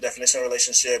relationships and the definition of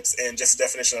relationships and just the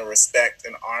definition of respect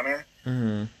and honor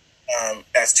Mm-hmm.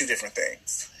 as two different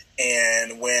things.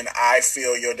 And when I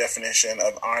feel your definition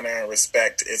of honor and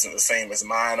respect isn't the same as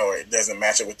mine, or it doesn't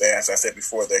match up with the, as I said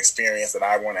before, the experience that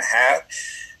I want to have,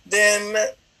 then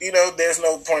there's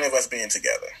no point of us being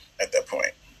together at that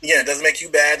point. Yeah, it doesn't make you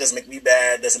bad, doesn't make me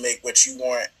bad, doesn't make what you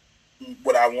want,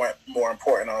 what I want more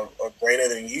important or greater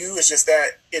than you. It's just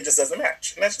that it just doesn't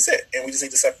match, and that's just it. And we just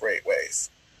need to separate ways.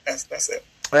 That's it.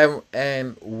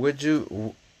 And would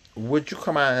you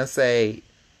come out and say,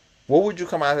 what would you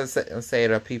come out and say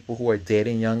to people who are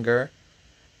dating younger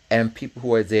and people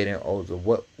who are dating older?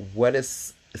 What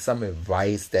is some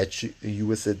advice that you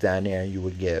would sit down there and you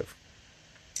would give?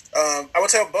 I would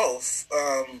tell both.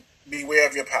 Beware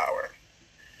of your power.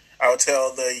 I would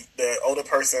tell the older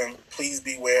person, please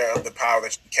beware of the power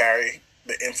that you carry,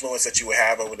 the influence that you would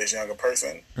have over this younger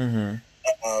person. Mm-hmm.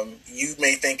 You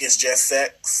may think it's just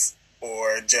sex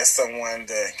or just someone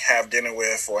to have dinner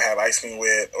with or have ice cream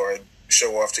with or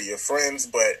show off to your friends,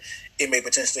 but it may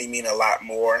potentially mean a lot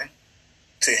more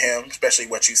to him, especially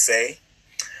what you say.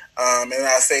 And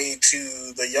I say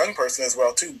to the young person as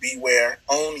well too, beware,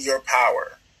 own your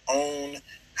power, own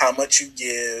how much you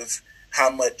give, how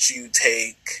much you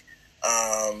take,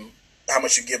 how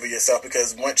much you give of yourself,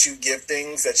 because once you give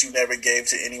things that you never gave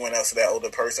to anyone else, to that older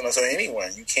person or to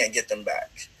anyone, you can't get them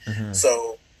back. Mm-hmm.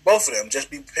 So both of them, just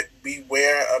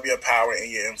beware of your power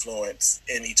and your influence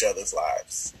in each other's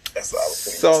lives. That's what I would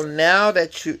think.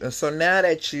 So now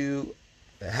that you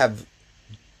have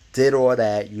did all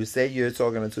that, you say you're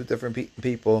talking to two different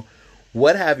people.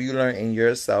 What have you learned in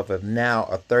yourself of now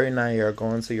a 39-year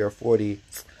going to your 40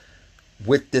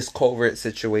 with this COVID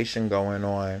situation going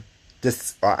on?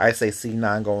 This, or I say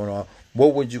C9 going on.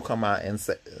 What would you come out and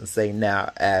say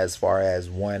now as far as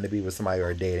wanting to be with somebody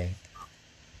or dating?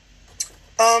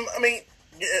 I mean,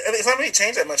 it's not really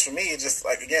changed that much for me. It's just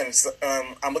like again,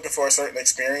 I'm looking for a certain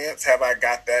experience. Have I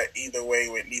got that either way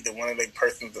with either one of the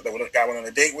persons that the guy I went on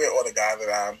a date with, or the guy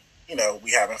that I'm,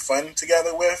 we having fun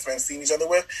together with and seeing each other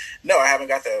with? No, I haven't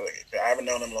got that. I haven't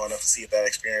known him long enough to see if that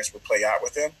experience would play out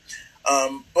with him.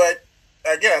 But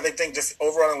again, I think just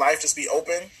overall in life, just be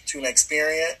open to an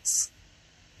experience,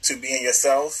 to being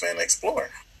yourself and explore.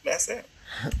 That's it.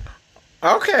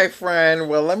 Okay, friend.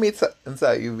 Well, let me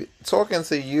tell you, talking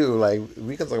to you, like,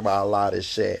 we can talk about a lot of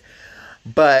shit.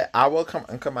 But I will come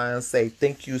out and say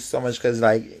thank you so much, because,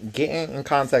 like, getting in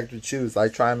contact with you is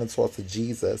like trying to talk to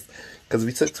Jesus. Because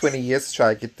we took 20 years to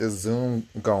try to get this Zoom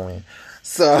going.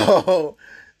 So,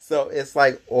 so it's,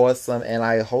 like, awesome. And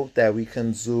I hope that we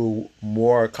can do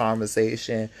more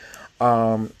conversation.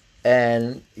 Um,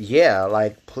 and yeah,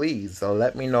 like, please, so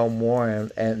let me know more,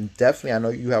 and definitely I know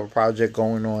you have a project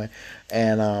going on,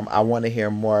 and I want to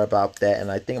hear more about that, and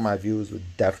I think my viewers would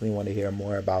definitely want to hear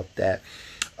more about that.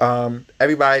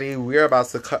 Everybody, we're about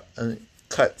to cut.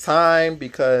 cut time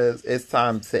because it's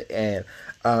time to end.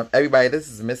 Everybody, this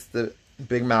is Mr.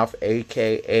 Big Mouth,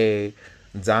 aka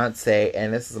Dante,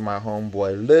 and this is my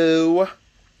homeboy Lou.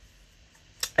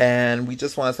 And we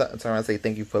just want to turn around and say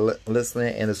thank you for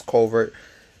listening in this covert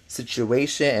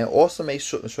situation, and also make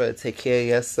sure to take care of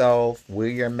yourself. Wear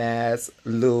your mask.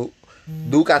 Lou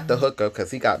got the hookup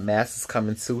because he got masks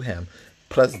coming to him,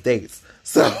 plus dates.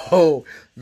 So